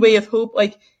in any way of hope,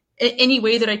 like any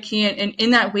way that I can. And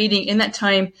in that waiting, in that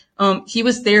time, he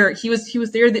was there. He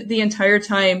was there the entire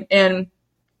time. And,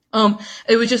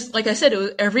 it was just, like I said,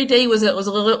 every day was a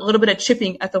little bit of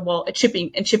chipping at the wall, a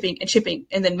chipping and chipping and chipping.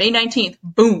 And then May 19th,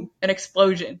 boom, an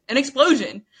explosion.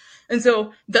 And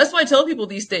so that's why I tell people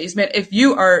these days, man, if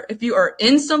you are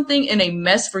in something in a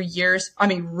mess for years,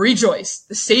 rejoice.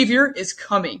 The Savior is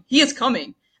coming. He is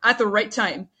coming at the right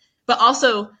time. But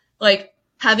also, like,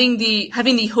 having the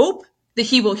hope that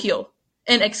he will heal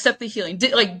and accept the healing.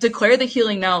 Declare the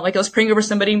healing now. Like, I was praying over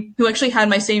somebody who actually had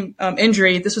my same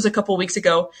injury. This was a couple of weeks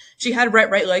ago. She had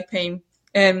right leg pain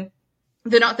and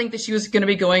did not think that she was going to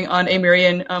be going on a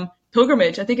Marian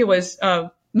pilgrimage. I think it was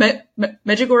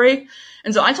Medjugorje.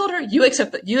 And so I told her, you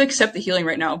accept the healing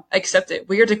right now. Accept it.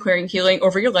 We are declaring healing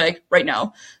over your leg right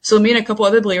now. So me and a couple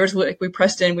other believers, we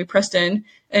pressed in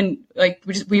and like,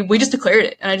 we just declared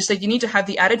it. And I just said, you need to have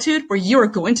the attitude where you are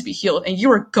going to be healed and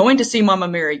you are going to see Mama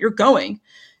Mary. You're going.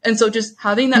 And so just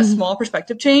having that small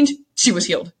perspective change, she was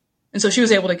healed. And so she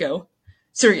was able to go.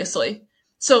 Seriously.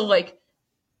 So like,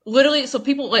 literally, so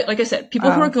people, like I said, people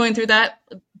who are going through that,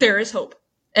 there is hope.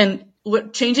 And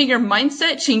changing your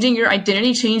mindset, changing your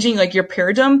identity, changing like your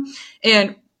paradigm,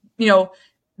 and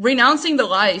renouncing the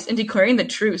lies and declaring the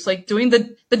truth, like doing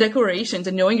the declarations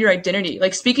and knowing your identity,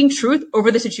 like speaking truth over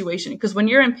the situation. Because when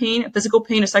you're in pain, physical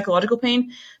pain, or psychological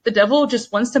pain, the devil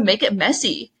just wants to make it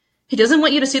messy. He doesn't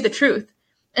want you to see the truth.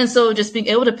 And so just being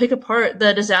able to pick apart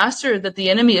the disaster that the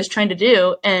enemy is trying to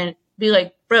do and be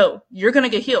like, bro, you're going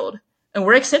to get healed. And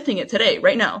we're accepting it today,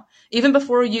 right now. Even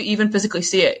before you even physically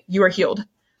see it, you are healed.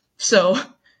 So,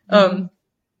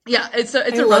 yeah, it's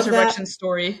a resurrection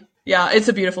story. Yeah, it's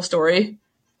a beautiful story.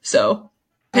 So,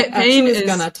 pain is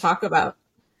gonna talk about.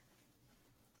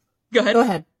 Go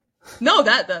ahead. No,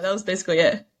 that was basically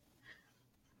it.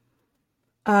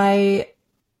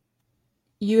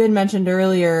 You had mentioned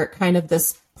earlier kind of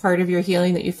this part of your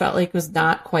healing that you felt like was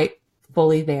not quite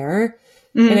fully there.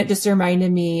 And it just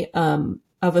reminded me,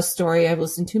 of a story I've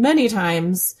listened to many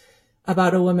times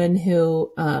about a woman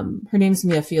who, her name's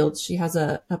Mia Fields. She has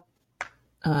a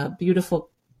beautiful,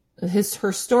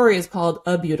 her story is called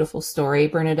A Beautiful Story.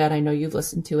 Bernadette, I know you've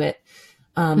listened to it.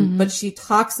 But she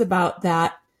talks about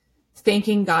that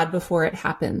thanking God before it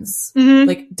happens,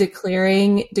 like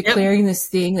declaring this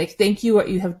thing, like, thank you what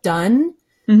you have done.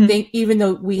 Even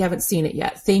though we haven't seen it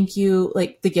yet, thank you,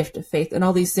 like the gift of faith and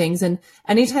all these things. And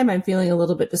anytime I'm feeling a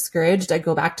little bit discouraged, I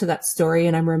go back to that story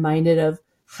and I'm reminded of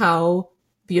how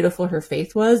beautiful her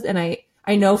faith was. And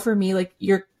I know for me, like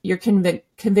you're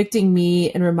convicting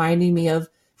me and reminding me of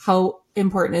how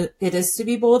important it is to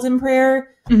be bold in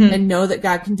prayer and know that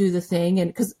God can do the thing.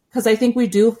 And cause I think we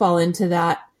do fall into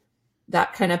that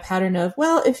kind of pattern of,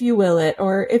 well, if you will it,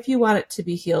 or if you want it to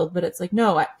be healed, but it's like,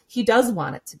 no, he does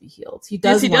want it to be healed. He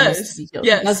does want us to be healed.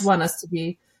 Yes. He does want us to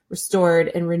be restored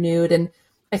and renewed. And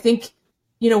I think,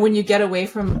 when you get away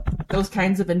from those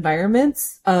kinds of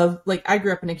environments of, like, I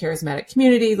grew up in a charismatic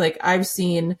community. Like, I've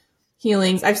seen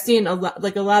healings. I've seen a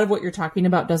lot of what you're talking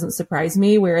about doesn't surprise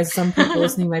me. Whereas some people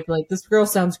listening might be like, this girl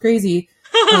sounds crazy.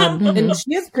 And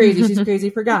she is crazy. She's crazy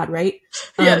for God. Right.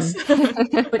 Yes.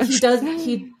 But he does,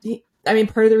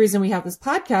 part of the reason we have this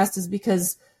podcast is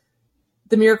because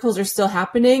the miracles are still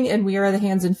happening and we are the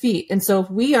hands and feet. And so if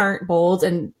we aren't bold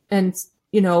and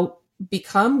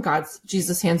become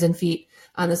Jesus' hands and feet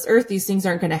on this earth, these things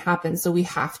aren't going to happen. So we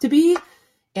have to be.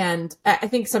 And I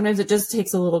think sometimes it just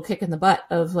takes a little kick in the butt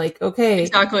of like, okay,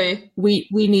 exactly. We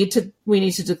need to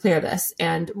declare this.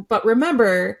 But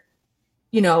remember,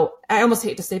 I almost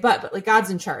hate to say but like God's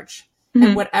in charge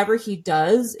and whatever he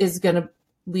does is going to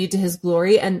lead to his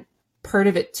glory. And part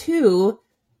of it too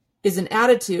is an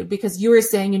attitude, because you were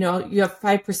saying, you have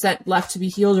 5% left to be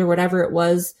healed or whatever it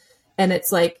was. And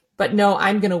it's like, but no,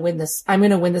 I'm going to win this. I'm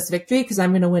going to win this victory because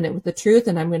I'm going to win it with the truth.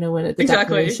 And I'm going to win it the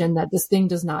declaration that this thing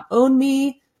does not own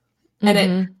me.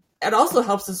 And it also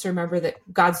helps us remember that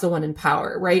God's the one in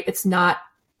power, right? It's not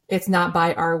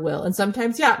by our will. And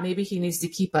sometimes, maybe he needs to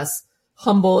keep us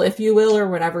humble, if you will, or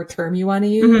whatever term you want to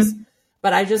use.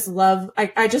 But I just love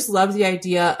the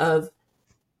idea of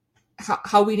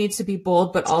how we need to be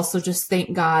bold, but also just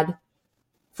thank God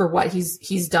for what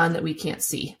he's done that we can't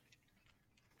see.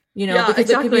 because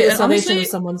exactly. It could be the salvation of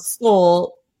someone's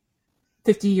soul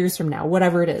 50 years from now,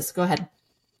 whatever it is. Go ahead.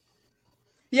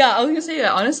 Yeah, I was gonna say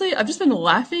that. Honestly, I've just been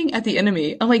laughing at the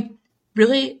enemy. I'm like,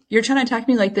 really? You're trying to attack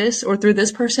me like this, or through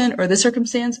this person, or this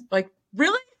circumstance? Like,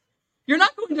 really? You're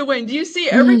not going to win. Do you see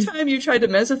every time you try to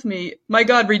mess with me, my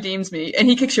God redeems me and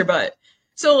he kicks your butt.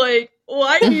 So like,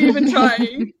 why are you even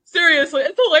trying? Seriously,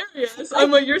 it's hilarious.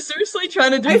 I'm like, you're seriously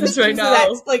trying to do this right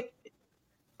now. Like,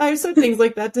 I've said things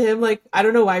like that to him. Like, I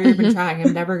don't know why you're even trying.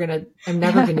 I'm never gonna give in.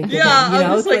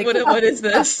 I'm just like, what is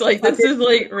this? Like, this is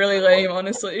like really lame,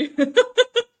 honestly.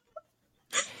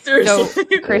 Seriously. So,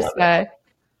 Krista,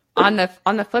 on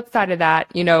the flip side of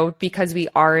that, because we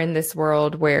are in this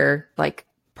world where like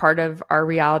part of our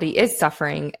reality is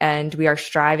suffering and we are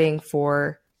striving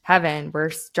for heaven,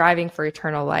 we're striving for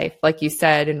eternal life. Like you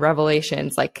said in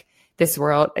Revelations, like this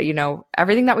world,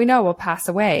 everything that we know will pass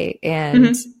away.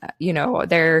 And,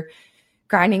 they're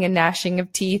grinding and gnashing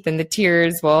of teeth and the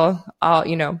tears will all,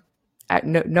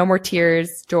 no more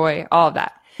tears, joy, all of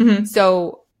that. Mm-hmm.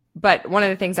 So, but one of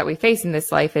the things that we face in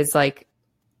this life is like,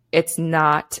 it's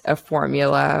not a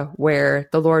formula where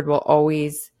the Lord will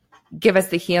always give us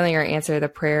the healing or answer the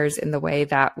prayers in the way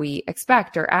that we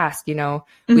expect or ask.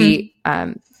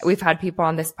 We've had people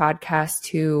on this podcast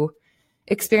who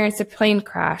experienced a plane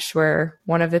crash where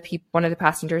one of the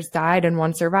passengers died and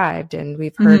one survived. And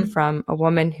we've heard from a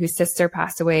woman whose sister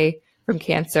passed away from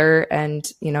cancer and,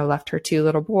 left her 2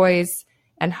 little boys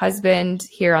and husband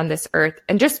here on this earth,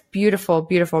 and just beautiful,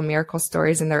 beautiful miracle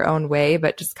stories in their own way,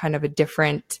 but just kind of a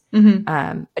different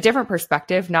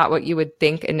perspective, not what you would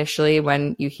think initially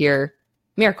when you hear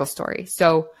miracle story.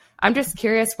 So I'm just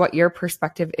curious what your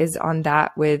perspective is on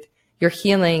that with your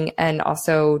healing and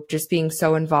also just being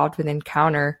so involved with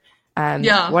Encounter.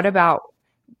 What about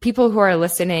people who are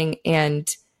listening and,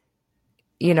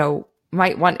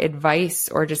 might want advice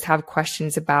or just have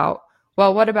questions about,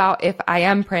 well, what about if I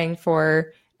am praying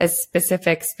for a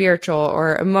specific spiritual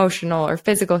or emotional or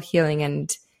physical healing? And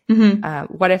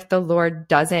what if the Lord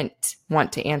doesn't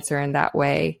want to answer in that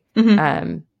way?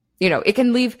 It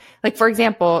can leave, like, for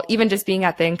example, even just being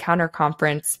at the Encounter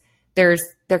conference, there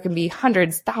can be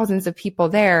hundreds, thousands of people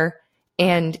there.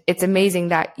 And it's amazing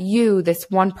that this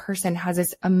one person has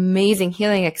this amazing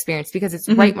healing experience because it's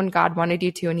right when God wanted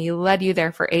you to, and he led you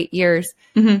there for 8 years.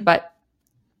 But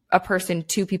a person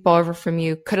 2 people over from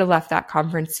you could have left that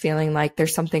conference feeling like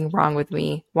there's something wrong with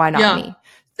me. Why not me?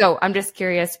 So I'm just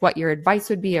curious what your advice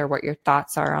would be or what your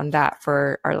thoughts are on that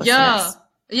for our listeners.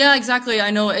 Yeah, exactly.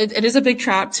 I know it is a big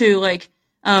trap to like,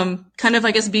 kind of,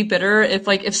 I guess, be bitter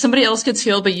if somebody else gets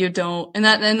healed, but you don't. And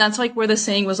that's like where the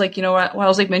saying was like, what I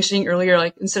was like mentioning earlier,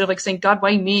 like instead of like saying, God,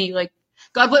 why me? Like,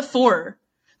 God, what for?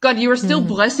 God, you are still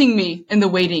blessing me in the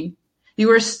waiting. You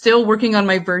are still working on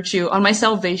my virtue, on my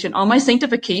salvation, on my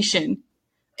sanctification.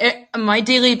 My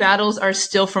daily battles are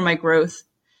still for my growth,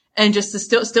 and just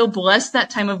to still bless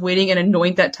that time of waiting and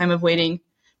anoint that time of waiting,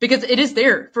 because it is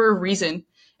there for a reason.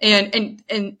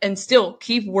 And still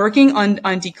keep working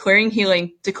on declaring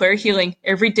healing, declare healing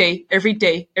every day,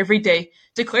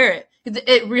 declare it.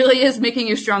 It really is making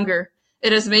you stronger.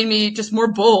 It has made me just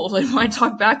more bold. Like when I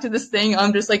talk back to this thing,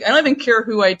 I'm just like, I don't even care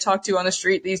who I talk to on the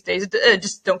street these days. I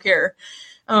just don't care.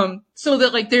 So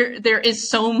that like there is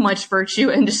so much virtue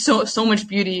and just so much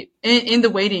beauty in the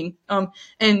waiting.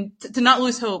 And to not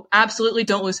lose hope. Absolutely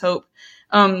don't lose hope.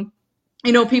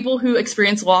 People who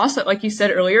experience loss, like you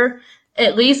said earlier,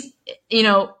 at least,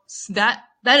 that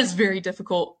is very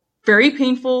difficult, very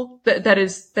painful. That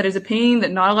is a pain that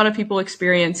not a lot of people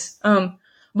experience.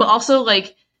 But also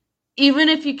like, even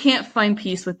if you can't find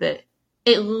peace with it,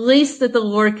 at least that the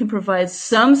Lord can provide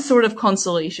some sort of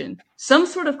consolation.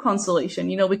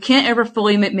 We can't ever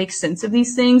fully make sense of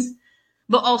these things,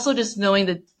 but also just knowing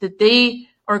that they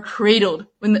are cradled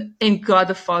in God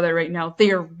the Father right now.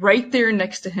 They are right there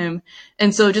next to him.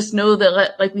 And so just know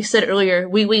that, like we said earlier,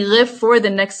 we live for the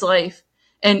next life,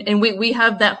 and we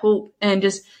have that hope, and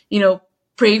just,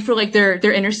 pray for like their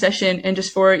intercession, and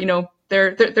just for,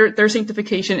 their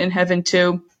sanctification in heaven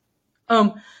too.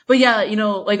 But yeah,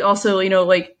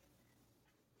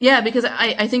 because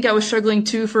I think I was struggling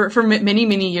too for many,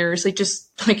 many years, like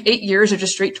just like 8 years of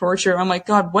just straight torture. I'm like,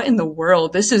 God, what in the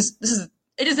world? This is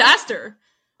a disaster.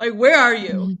 Like, where are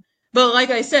you? But like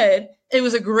I said, it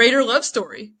was a greater love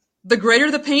story. The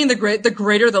greater the pain, the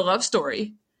greater the love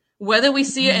story. Whether we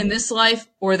see it in this life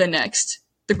or the next,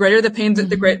 the greater the pain, the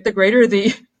greater the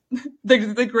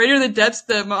greater the depths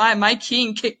that my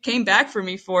king came back for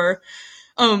me for.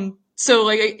 So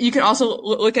like you can also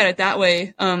look at it that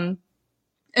way. And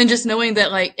just knowing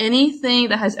that like anything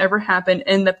that has ever happened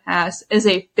in the past is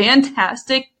a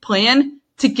fantastic plan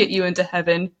to get you into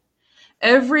heaven.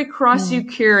 every cross you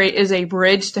carry is a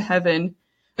bridge to heaven.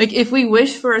 Like, if we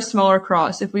wish for a smaller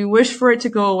cross, if we wish for it to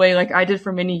go away like I did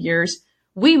for many years,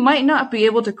 we might not be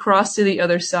able to cross to the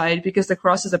other side because the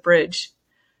cross is a bridge.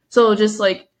 So just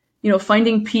like,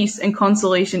 finding peace and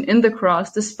consolation in the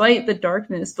cross despite the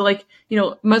darkness. But like,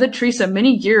 Mother Teresa,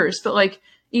 many years, but like,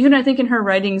 even I think in her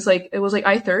writings, like, it was like,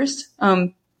 I thirst.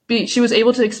 She was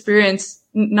able to experience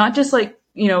not just like,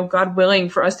 God willing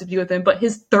for us to be with him, but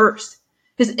his thirst,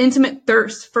 his intimate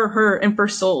thirst for her and for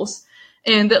souls.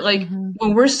 And that like,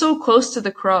 when we're so close to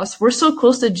the cross, we're so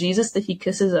close to Jesus that he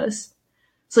kisses us.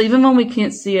 So even when we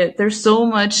can't see it, there's so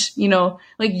much,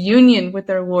 like union with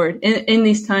our Lord in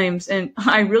these times. And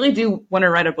I really do want to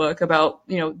write a book about,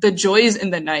 the joys in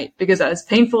the night, because as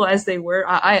painful as they were,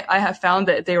 I have found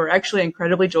that they were actually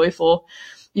incredibly joyful.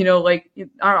 Like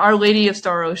Our Lady of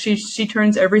Sorrow, she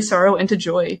turns every sorrow into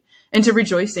joy, into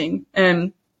rejoicing.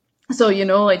 And so,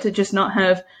 like to just not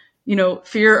have,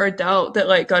 fear or doubt that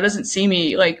like God doesn't see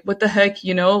me. Like, what the heck,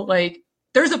 like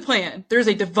there's a plan, there's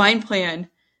a divine plan,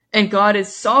 and God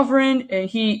is sovereign, and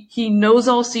he knows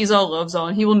all, sees all, loves all,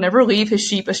 and he will never leave his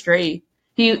sheep astray.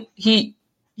 He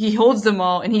holds them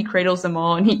all, and he cradles them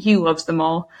all, and he loves them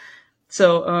all.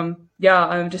 So, yeah,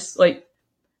 I'm just like,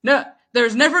 no,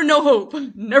 there's never no hope,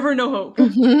 never no hope.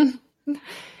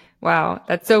 Wow.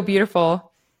 That's so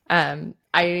beautiful.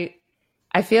 I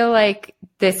feel like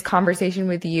this conversation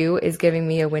with you is giving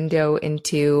me a window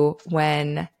into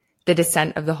when the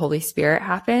descent of the Holy Spirit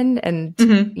happened, and,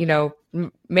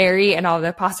 Mary and all the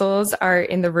apostles are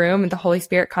in the room, and the Holy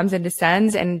Spirit comes and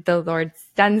descends, and the Lord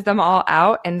sends them all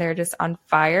out, and they're just on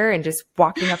fire and just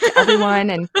walking up to everyone.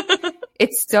 And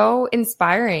it's so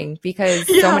inspiring, because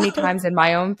so many times in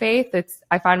my own faith,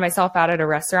 I find myself out at a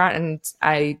restaurant and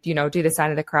I, do the sign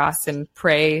of the cross and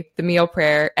pray the meal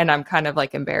prayer, and I'm kind of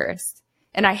like embarrassed.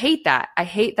 And I hate that. I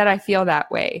hate that I feel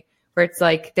that way, where it's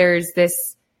like, there's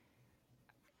this,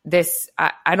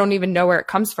 I don't even know where it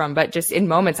comes from, but just in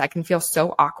moments I can feel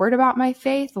so awkward about my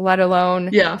faith, let alone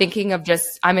thinking of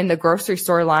just, I'm in the grocery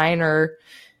store line, or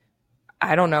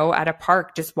I don't know, at a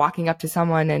park, just walking up to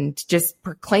someone and just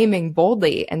proclaiming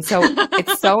boldly. And so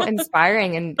it's so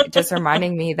inspiring, and just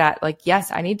reminding me that like,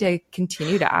 yes, I need to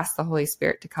continue to ask the Holy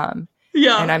Spirit to come.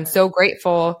 Yeah. And I'm so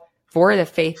grateful for the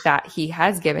faith that he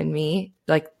has given me,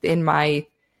 like in my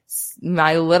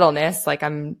littleness. Like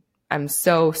I'm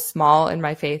so small in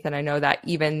my faith, and I know that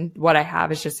even what I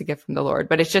have is just a gift from the Lord.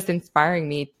 But it's just inspiring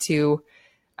me to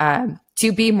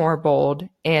be more bold,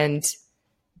 and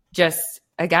just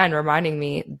again reminding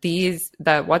me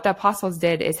what the apostles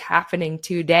did is happening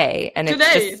today, and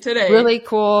it's just really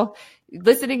cool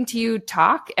listening to you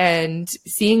talk and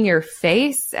seeing your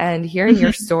face and hearing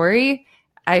your story.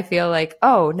 I feel like,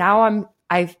 oh, now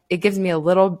it gives me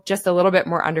just a little bit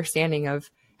more understanding of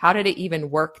how did it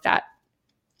even work that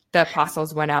the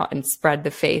apostles went out and spread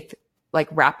the faith like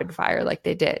rapid fire, like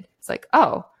they did. It's like,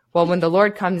 oh, well, when the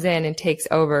Lord comes in and takes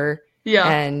over,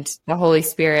 and the Holy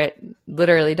Spirit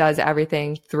literally does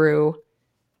everything through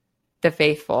the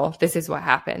faithful, this is what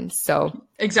happens. So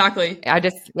exactly. I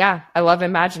love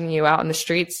imagining you out in the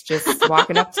streets, just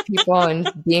walking up to people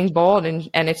and being bold, and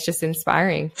it's just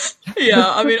inspiring. Yeah.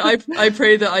 I mean, I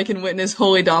pray that I can witness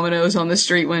holy dominoes on the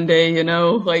street one day,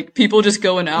 like people just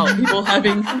going out, people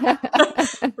having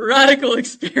radical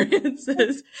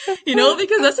experiences,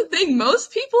 because that's the thing.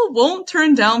 Most people won't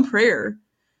turn down prayer.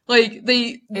 Like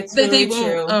they won't.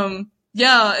 True.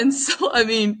 Yeah. And so, I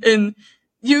mean, and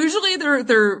usually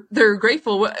they're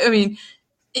grateful. I mean,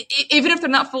 even if they're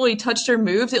not fully touched or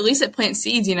moved, at least it plants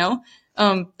seeds, I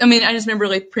mean, I just remember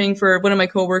like praying for one of my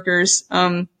coworkers,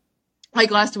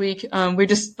 like last week, we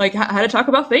just like had to talk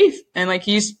about faith, and like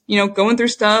he's, going through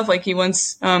stuff. Like he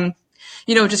wants,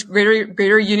 just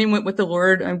greater union with the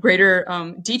Lord,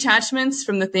 greater, detachments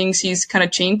from the things he's kind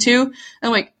of chained to. And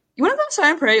I'm like, you want to go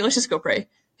outside and pray? Let's just go pray.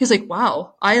 He's like,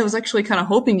 wow, I was actually kind of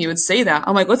hoping you would say that.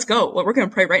 I'm like, let's go. Well, we're going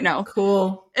to pray right now.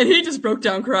 Cool. And he just broke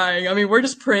down crying. I mean, we're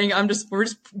just praying. We're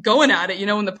just going at it.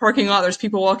 In the parking lot, there's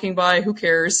people walking by. Who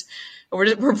cares?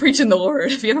 We're preaching the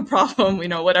Lord. If you have a problem,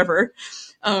 whatever.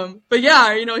 But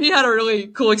yeah, he had a really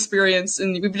cool experience,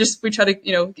 and we try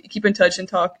to, keep in touch and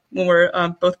talk when we're,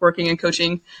 both working and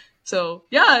coaching. So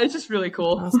yeah, it's just really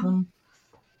cool. Awesome.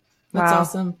 That's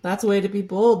awesome. That's a way to be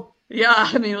bold. Yeah.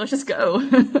 I mean, let's just go.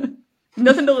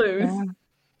 Nothing to lose.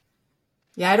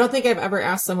 Yeah, I don't think I've ever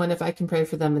asked someone if I can pray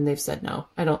for them and they've said no.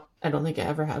 I don't think I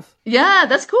ever have. Yeah,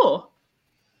 that's cool.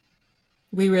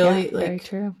 We really very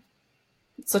true.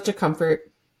 It's such a comfort.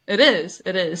 It is.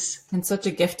 And such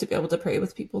a gift to be able to pray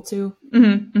with people too.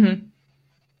 Mm-hmm. Mm-hmm.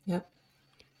 Yep.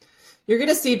 You're going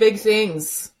to see big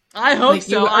things. I hope Like,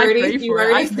 so. you already- I pray you for it.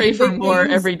 already I pray see for big more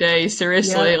things. every day.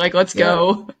 Seriously. Yeah. Like, let's Yeah.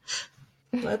 go.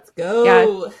 Let's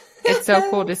go. It's so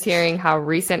cool just hearing how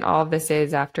recent all of this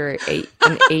is after an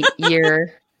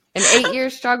 8-year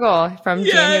struggle from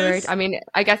Yes. January. I mean,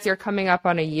 I guess you're coming up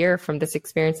on a year from this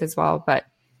experience as well, but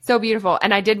so beautiful.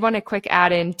 And I did want to quick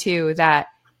add in too that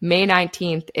May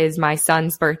 19th is my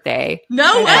son's birthday. No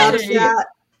I way. love that.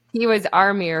 He was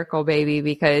our miracle baby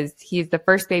because he's the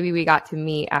first baby we got to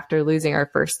meet after losing our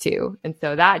first two. And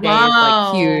so that day is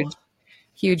Wow. like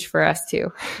huge for us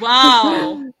too.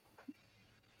 Wow.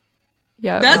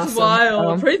 Yeah. That's Awesome.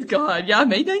 wild. Praise God. Yeah,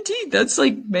 May 19th. That's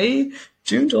like May,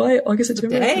 June, July, August,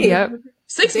 September. Day. Yep.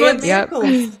 6 Day of months. Yep.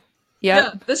 miracles. Yep.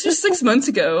 Yeah, that's just 6 months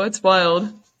ago. That's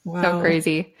wild. Wow. So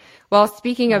crazy. Well,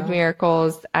 speaking of Wow.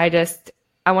 miracles, I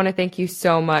want to thank you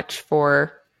so much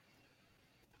for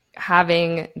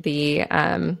having the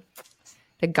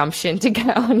gumption to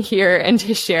get on here and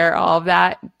to share all of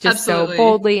that just Absolutely. so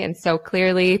boldly and so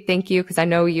clearly. Thank you, because I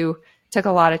know you took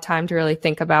a lot of time to really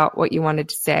think about what you wanted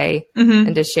to say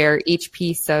and to share each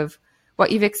piece of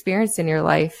what you've experienced in your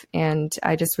life. And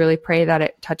I just really pray that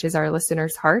it touches our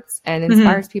listeners' hearts and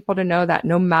inspires people to know that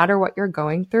no matter what you're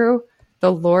going through,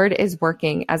 the Lord is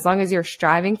working. As long as you're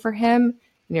striving for him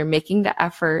and you're making the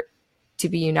effort to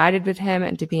be united with him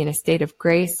and to be in a state of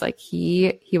grace, like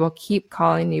he will keep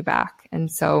calling you back.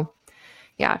 And so,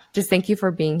 yeah, just thank you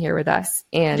for being here with us.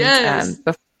 And Yes.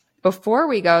 before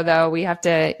we go though, we have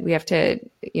to,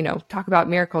 talk about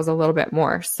miracles a little bit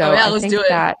more. So I let's think do it.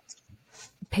 that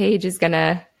Paige is going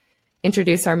to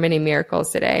introduce our mini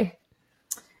miracles today.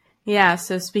 Yeah,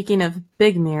 so speaking of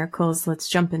big miracles, let's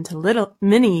jump into little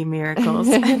mini miracles.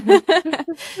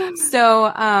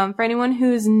 So, for anyone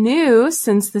who's new,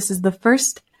 since this is the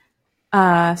first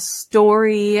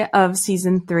story of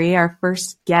season 3, our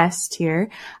first guest here,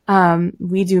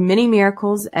 we do mini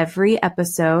miracles every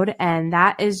episode, and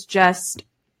that is just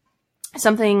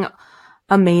something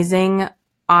amazing,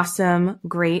 awesome,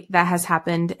 great that has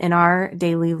happened in our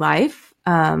daily life.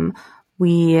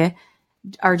 We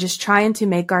are just trying to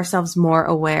make ourselves more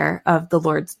aware of the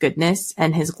Lord's goodness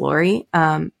and his glory.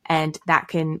 And that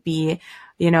can be,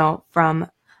 from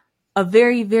a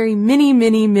very, very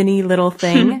mini little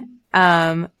thing,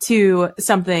 to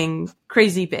something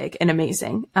crazy big and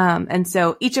amazing. And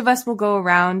so each of us will go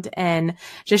around and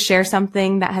just share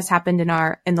something that has happened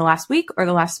in the last week or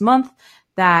the last month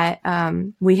that,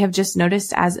 we have just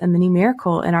noticed as a mini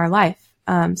miracle in our life.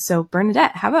 So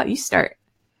Bernadette, how about you start?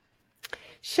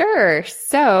 Sure.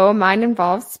 So mine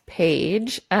involves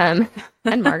Paige and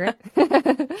Margaret.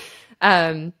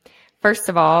 First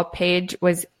of all, Paige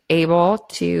was able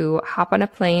to hop on a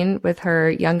plane with her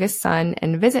youngest son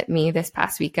and visit me this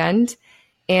past weekend.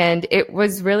 And it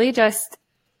was really just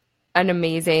an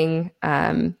amazing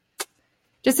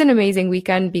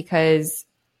weekend, because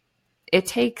it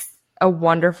takes a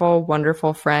wonderful,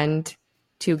 wonderful friend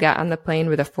to get on the plane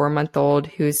with a 4-month-old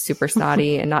who's super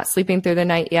snotty and not sleeping through the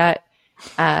night yet.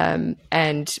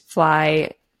 And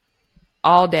fly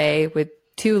all day with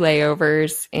 2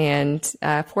 layovers and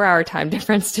 4-hour time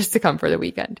difference just to come for the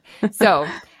weekend. So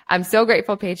I'm so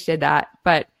grateful Paige did that.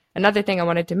 But another thing I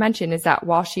wanted to mention is that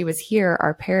while she was here,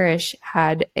 our parish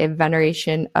had a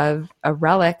veneration of a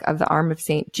relic of the arm of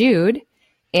St. Jude,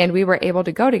 and we were able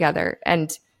to go together.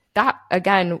 And that,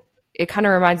 again, it kind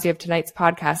of reminds me of tonight's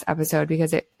podcast episode,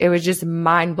 because it was just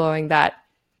mind blowing that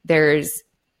there's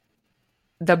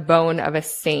the bone of a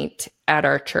saint at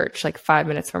our church, like 5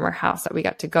 minutes from our house, that we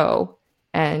got to go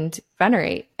and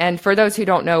venerate. And for those who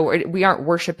don't know, we aren't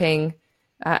worshiping,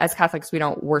 as Catholics, we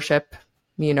don't worship,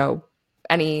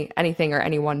 anything or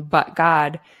anyone but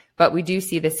God, but we do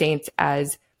see the saints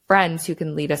as friends who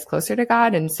can lead us closer to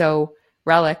God. And so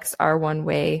relics are one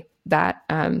way that,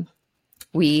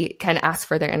 we can ask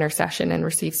for their intercession and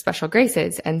receive special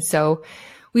graces. And so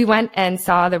we went and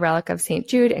saw the relic of St.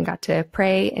 Jude and got to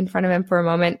pray in front of him for a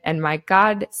moment. And my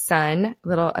godson,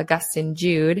 little Augustine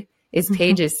Jude, is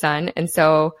Paige's son. And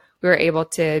so we were able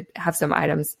to have some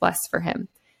items blessed for him.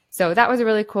 So that was a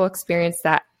really cool experience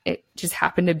that it just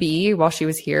happened to be while she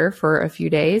was here for a few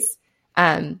days.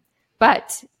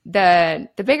 But the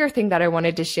bigger thing that I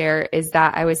wanted to share is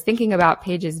that I was thinking about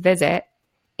Paige's visit,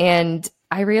 and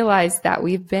I realized that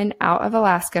we've been out of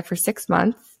Alaska for 6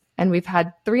 months. And we've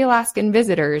had 3 Alaskan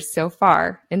visitors so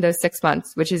far in those 6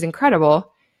 months, which is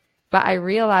incredible. But I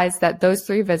realized that those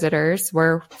 3 visitors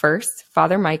were, first,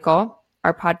 Father Michael,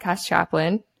 our podcast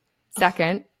chaplain;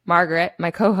 second, Margaret,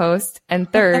 my co-host; and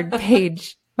third,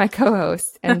 Paige, my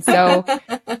co-host. And so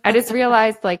I just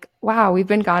realized, wow, we've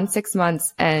been gone 6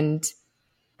 months, and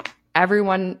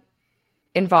everyone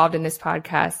involved in this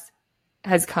podcast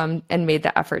has come and made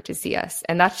the effort to see us.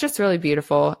 And that's just really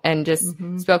beautiful, and just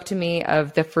spoke to me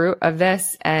of the fruit of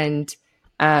this, and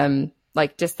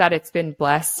like just that it's been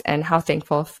blessed, and how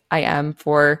thankful I am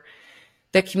for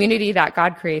the community that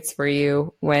God creates for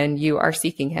you when you are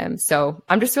seeking him. So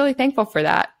I'm just really thankful for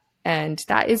that. And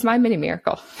that is my mini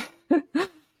miracle.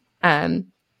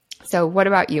 So what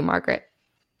about you, Margaret?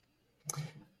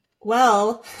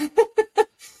 Well,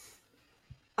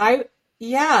 I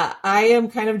am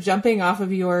kind of jumping off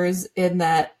of yours in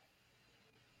that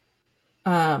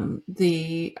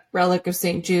the Relic of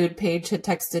St. Jude Paige had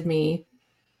texted me,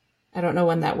 I don't know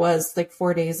when that was, like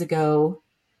 4 days ago,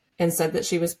 and said that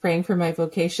she was praying for my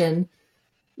vocation,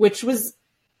 which was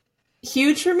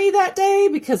huge for me that day,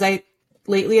 because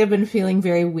lately I've been feeling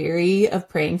very weary of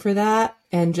praying for that,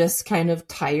 and just kind of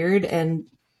tired and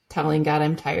telling God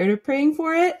I'm tired of praying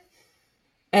for it.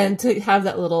 And to have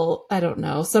that little, I don't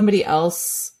know, somebody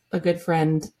else, a good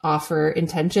friend, offer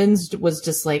intentions was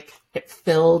just like, it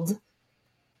filled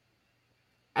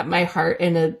at my heart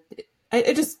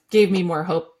it just gave me more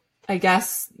hope, I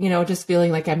guess, just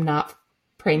feeling like I'm not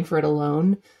praying for it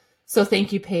alone. So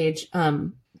thank you, Paige.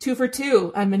 2 for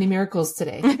 2 on mini miracles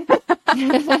today.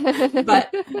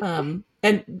 But,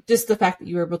 and just the fact that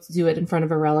you were able to do it in front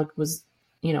of a relic was,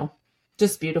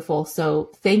 just beautiful.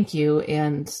 So thank you,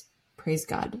 and praise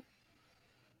God.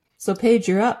 So Paige,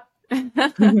 you're up.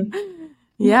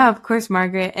 Yeah, of course,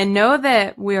 Margaret. And know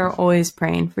that we are always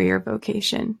praying for your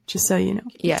vocation, just so you know.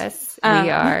 Yes, we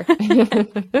are.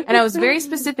 And I was very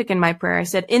specific in my prayer. I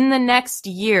said, in the next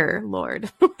year,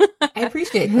 Lord. I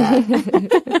appreciate that.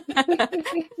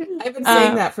 I've been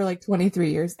saying that for like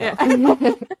 23 years now.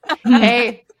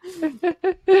 Hey.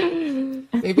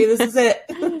 Maybe this is it.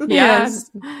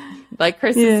 Yes. Like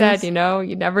Chris said, you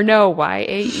never know. Why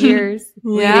 8 years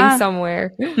leading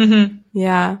somewhere. Mm-hmm.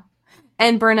 Yeah.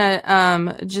 And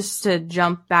Brenna, just to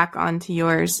jump back onto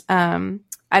yours, I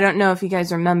don't know if you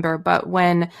guys remember, but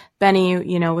when Benny,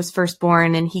 was first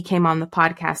born and he came on the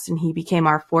podcast and he became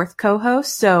our 4th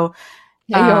co-host. So,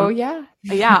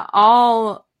 yeah,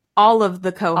 all of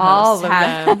the co-hosts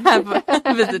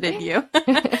have visited you.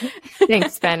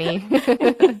 Thanks, Benny.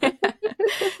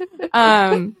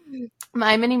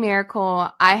 My mini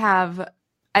miracle, I have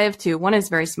 2. One is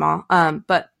very small,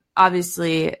 but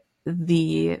obviously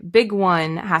the big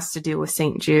one has to do with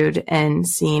St. Jude and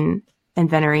seeing and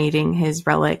venerating his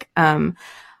relic. One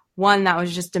that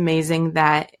was just amazing,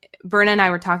 that Berna and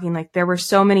I were talking, like there were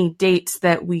so many dates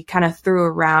that we kind of threw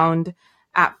around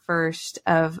at first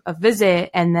of a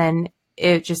visit, and then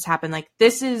it just happened like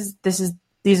these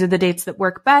are the dates that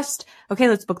work best. Okay,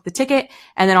 let's book the ticket.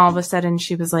 And then all of a sudden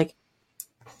she was like,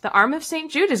 the Arm of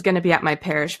St. Jude is going to be at my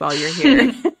parish while you're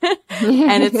here.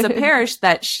 And it's a parish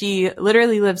that she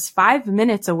literally lives 5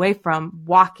 minutes away from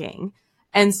walking.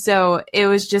 And so it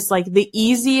was just like the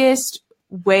easiest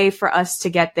way for us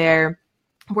to get there.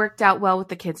 Worked out well with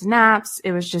the kids' naps.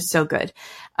 It was just so good.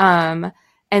 And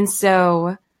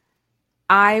so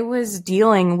I was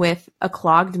dealing with a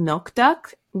clogged milk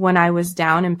duct when I was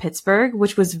down in Pittsburgh,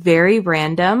 which was very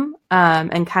random,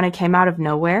 and kind of came out of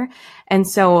nowhere. And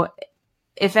so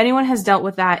if anyone has dealt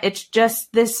with that, it's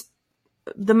just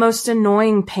the most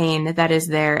annoying pain that is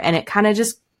there. And it kind of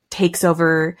just takes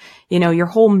over, your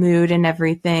whole mood and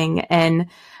everything. And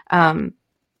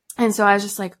so I was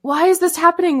just like, why is this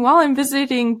happening while I'm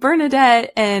visiting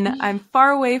Bernadette? And I'm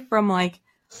far away from like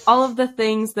all of the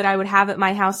things that I would have at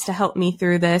my house to help me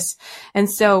through this. And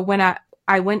so when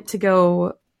I went to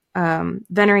go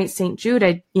venerate St.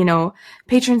 Jude,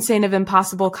 patron saint of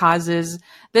impossible causes.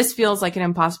 This feels like an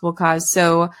impossible cause.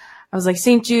 So I was like,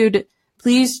 St. Jude,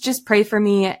 please just pray for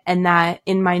me, and that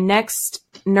in my next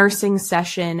nursing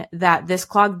session, that this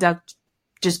clogged duct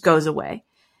just goes away.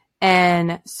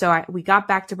 And so we got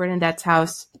back to Bernadette's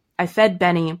house. I fed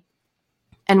Benny,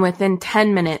 and within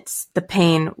 10 minutes, the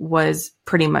pain was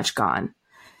pretty much gone.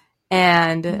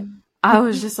 And I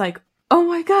was just like, oh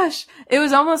my gosh. It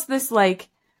was almost this like,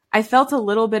 I felt a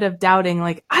little bit of doubting,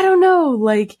 like, I don't know,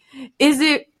 like, is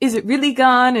it really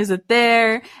gone? Is it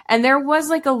there? And there was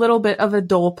like a little bit of a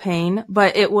dull pain,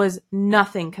 but it was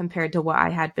nothing compared to what I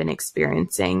had been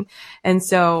experiencing. And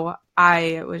so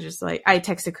I was just like, I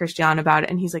texted Christian about it,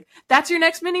 and he's like, that's your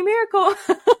next mini miracle.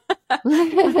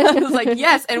 I was like,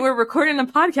 yes. And we're recording a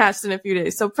podcast in a few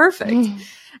days. So perfect.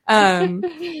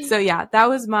 So yeah, that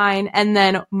was mine. And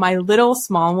then my little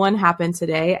small one happened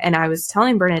today. And I was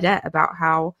telling Bernadette about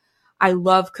how I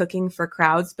love cooking for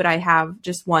crowds, but I have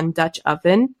just one Dutch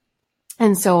oven.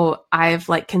 And so I've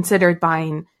like considered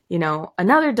buying,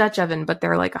 another Dutch oven, but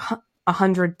they're like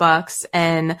 $100.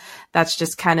 And that's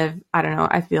just kind of, I don't know,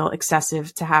 I feel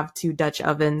excessive to have 2 Dutch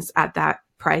ovens at that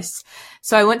price.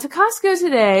 So I went to Costco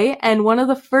today, and one of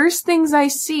the first things I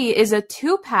see is a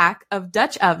 2-pack of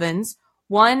Dutch ovens.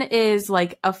 One is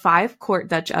like a 5-quart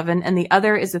Dutch oven, and the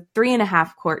other is a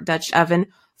 3.5-quart Dutch oven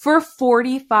for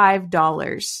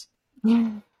 $45.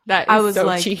 That is I was so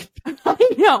like, cheap. I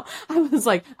know. I was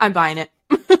like, I'm buying it.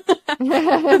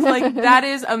 I was like, that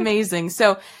is amazing.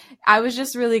 So I was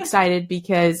just really excited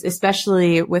because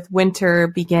especially with winter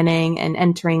beginning and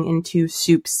entering into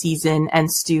soup season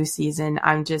and stew season,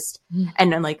 and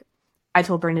then like I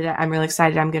told Bernadette, I'm really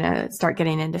excited. I'm going to start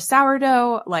getting into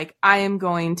sourdough. Like I am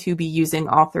going to be using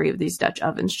all 3 of these Dutch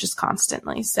ovens just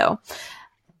constantly. So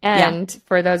And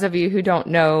for those of you who don't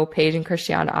know, Paige and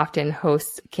Christiane often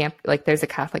host camp. Like there's a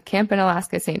Catholic camp in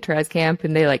Alaska, St. Therese Camp,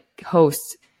 and they like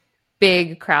host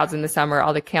big crowds in the summer,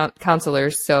 all the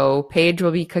counselors. So Paige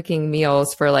will be cooking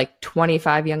meals for like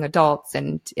 25 young adults.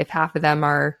 And if half of them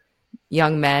are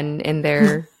young men in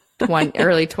their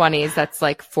early 20s, that's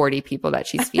like 40 people that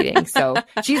she's feeding. So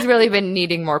she's really been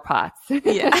needing more pots.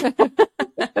 yeah.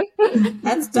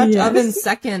 That's Dutch Oven's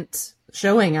second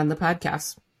showing on the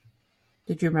podcast.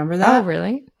 Did you remember that? Oh,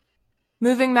 really?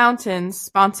 Moving Mountains,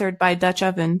 sponsored by Dutch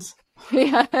Ovens.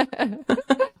 Yeah.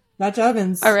 Dutch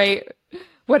Ovens. All right.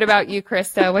 What about you,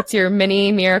 Krista? What's your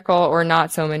mini miracle or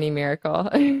not so mini miracle?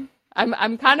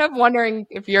 I'm kind of wondering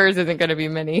if yours isn't going to be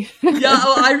mini. Yeah,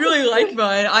 well, I really like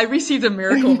mine. I received a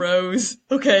miracle rose.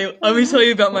 Okay, let me tell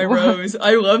you about my rose.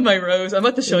 I love my rose. I'm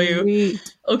about to show you.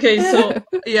 Sweet. Okay, so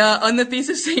yeah, on the Feast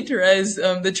of St. Therese,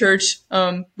 the church,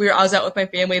 I was out with my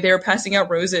family. They were passing out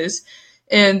roses.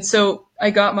 And so I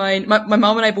got mine. My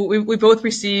mom and I, we both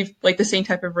received like the same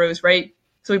type of rose, right?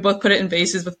 So we both put it in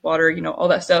vases with water, you know, all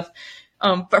that stuff.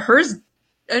 But hers,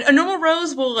 a normal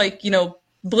rose will like, you know,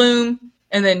 bloom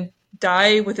and then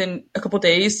die within a couple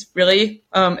days, really.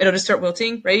 It'll just start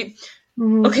wilting, right?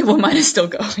 Mm-hmm. Okay, well, mine is still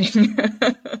going.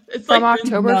 It's from like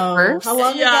October 1st. How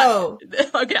long ago?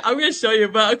 Okay, I'm gonna show you.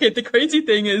 But okay, the crazy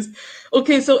thing is,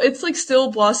 okay, so it's like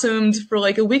still blossomed for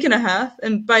like a week and a half,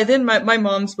 and by then my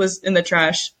mom's was in the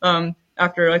trash.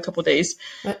 After a couple days.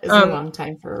 That is a long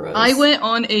time for a rose. I went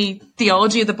on a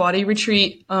Theology of the Body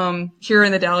retreat here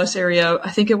in the Dallas area.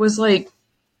 I think it was like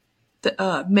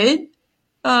mid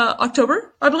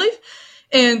October, I believe.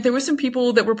 And there were some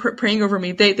people that were praying over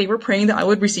me. They were praying that I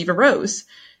would receive a rose.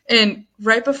 And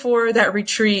right before that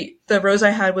retreat, the rose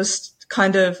I had was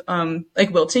kind of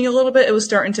like wilting a little bit. It was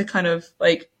starting to kind of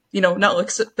like, you know, not look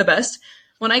the best.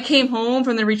 When I came home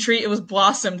from the retreat, it was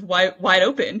blossomed wide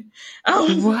open. I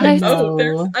was like,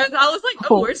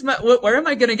 where am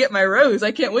I going to get my rose?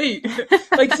 I can't wait.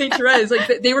 Like St. Therese,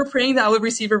 like they were praying that I would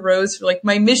receive a rose for like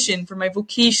my mission, for my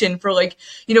vocation, for like,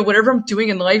 you know, whatever I'm doing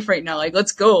in life right now. Like,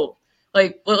 let's go.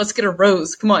 Like, let's get a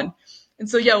rose. Come on. And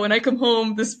so, yeah, when I come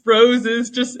home, this rose is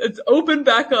just, it's opened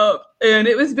back up, and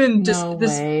it has been just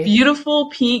this beautiful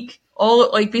pink,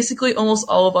 all like basically almost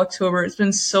all of October. It's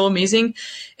been so amazing.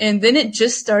 And then it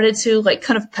just started to like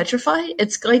kind of petrify.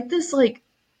 It's like this, like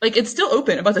it's still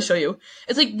open. I'm about to show you.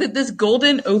 It's like this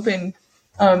golden open,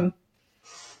 color.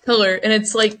 And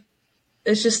it's like,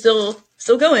 it's just still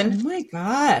going. Oh my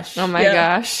gosh. Oh my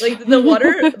gosh. Like the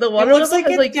water it looks like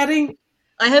it's like getting...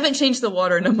 I haven't changed the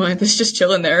water in a month. It's just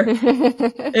chilling there.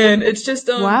 And it's just,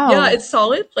 yeah, it's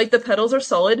solid. Like the petals are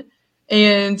solid.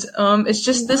 And, it's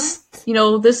just this, you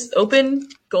know, this open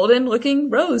golden looking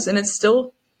rose, and it's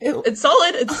still, it's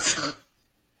solid. It looks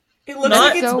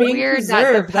like it's so being weird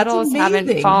preserved. that the petals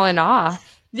haven't fallen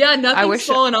off. Yeah, nothing's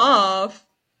fallen off.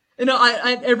 You know,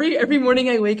 I every morning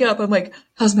I wake up, I'm like,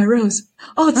 how's my rose?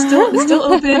 Oh, it's still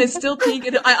open. It's still pink.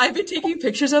 And I've been taking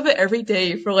pictures of it every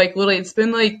day for like, literally, it's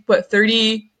been like, what,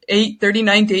 39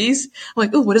 days? I'm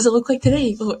like, oh, what does it look like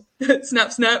today? Oh,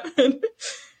 snap.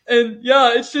 And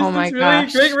yeah, it's just this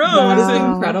really great rose. That is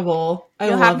incredible.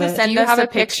 You'll have to send us a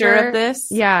picture of this.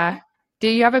 Yeah. Do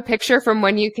you have a picture from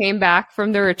when you came back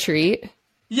from the retreat?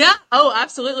 Yeah. Oh,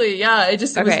 absolutely. Yeah. It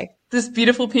was this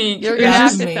beautiful pink. You're going to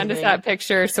have to send us that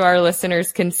picture so our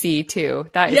listeners can see too.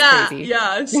 That is crazy.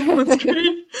 Yeah. It's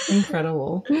great.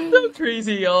 Incredible. So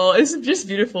crazy, y'all. It's just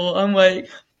beautiful. I'm like,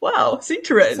 wow, St.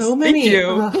 Therese. So many.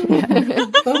 Thank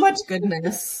you. So much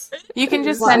goodness. You can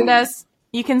just send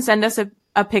us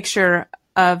a picture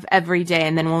of every day,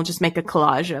 and then we'll just make a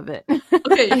collage of it.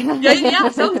 Okay. Yeah,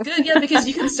 sounds good. Yeah, because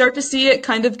you can start to see it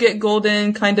kind of get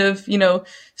golden, kind of, you know,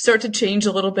 start to change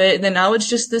a little bit. And then now it's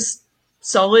just this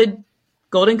solid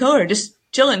golden color, just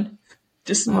chilling.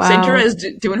 Just St. Therese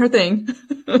doing her thing.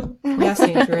 Yeah,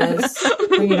 St. Therese.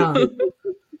 Bring it on.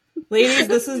 Ladies,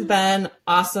 this has been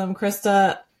awesome.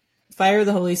 Krista, fire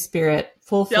the Holy Spirit.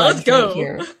 Full-fledged right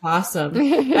here. Awesome.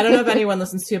 I don't know if anyone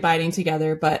listens to Abiding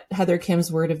Together, but Heather Kim's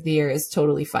word of the year is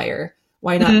totally fire.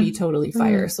 why not be totally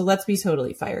fire? So let's be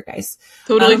totally fire, guys.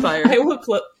 Totally fire. I will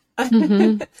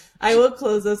I will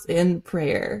close us in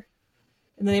prayer.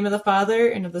 In the name of the Father,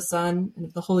 and of the Son, and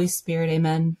of the Holy Spirit,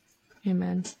 amen.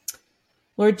 Amen.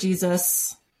 Lord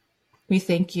Jesus, we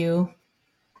thank you.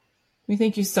 We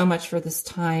thank you so much for this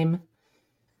time.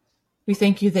 We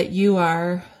thank you that you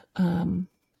are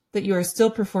still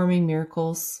performing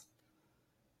miracles.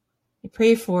 I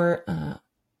pray for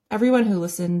everyone who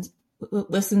listens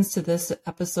to this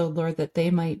episode, Lord, that they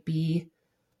might be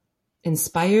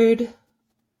inspired,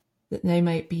 that they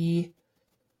might be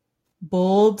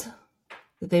bold,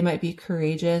 that they might be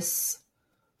courageous,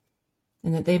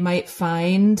 and that they might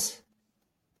find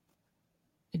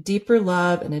a deeper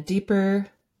love and a deeper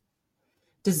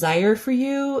desire for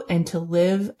you, and to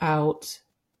live out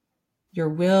your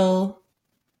will,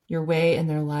 your way in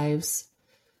their lives.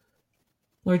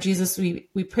 Lord Jesus, we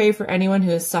pray for anyone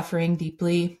who is suffering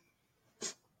deeply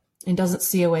and doesn't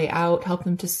see a way out. Help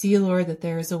them to see, Lord, that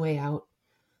there is a way out,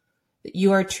 that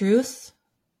you are truth,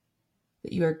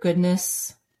 that you are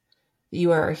goodness, that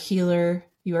you are a healer,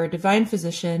 you are a divine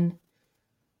physician.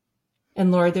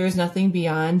 And Lord, there is nothing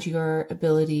beyond your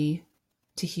ability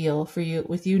to heal. For you,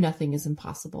 with you, nothing is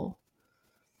impossible.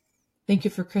 Thank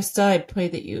you for Krista. I pray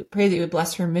that you would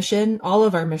bless her mission, all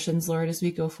of our missions, Lord, as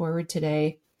we go forward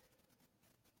today.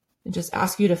 And just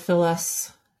ask you to fill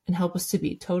us and help us to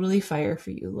be totally fire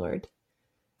for you, Lord.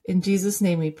 In Jesus'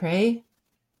 name we pray.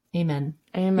 Amen.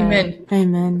 Amen. Amen.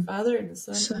 Amen. Father, and the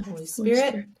Son, and the Holy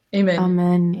Spirit. Amen.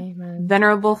 Amen. Amen.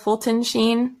 Venerable Fulton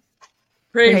Sheen.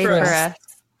 Pray for us.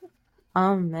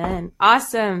 Amen.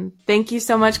 Awesome. Thank you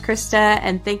so much, Krista.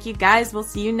 And thank you guys. We'll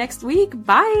see you next week.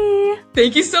 Bye.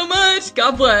 Thank you so much.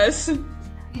 God bless.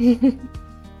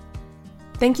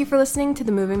 Thank you for listening to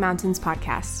the Moving Mountains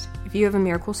podcast. If you have a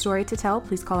miracle story to tell,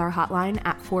 please call our hotline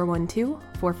at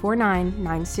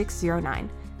 412-449-9609.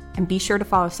 And be sure to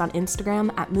follow us on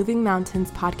Instagram at Moving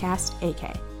Mountains Podcast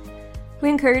AK. We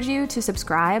encourage you to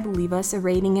subscribe, leave us a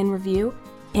rating and review,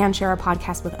 and share our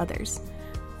podcast with others.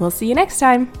 We'll see you next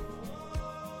time.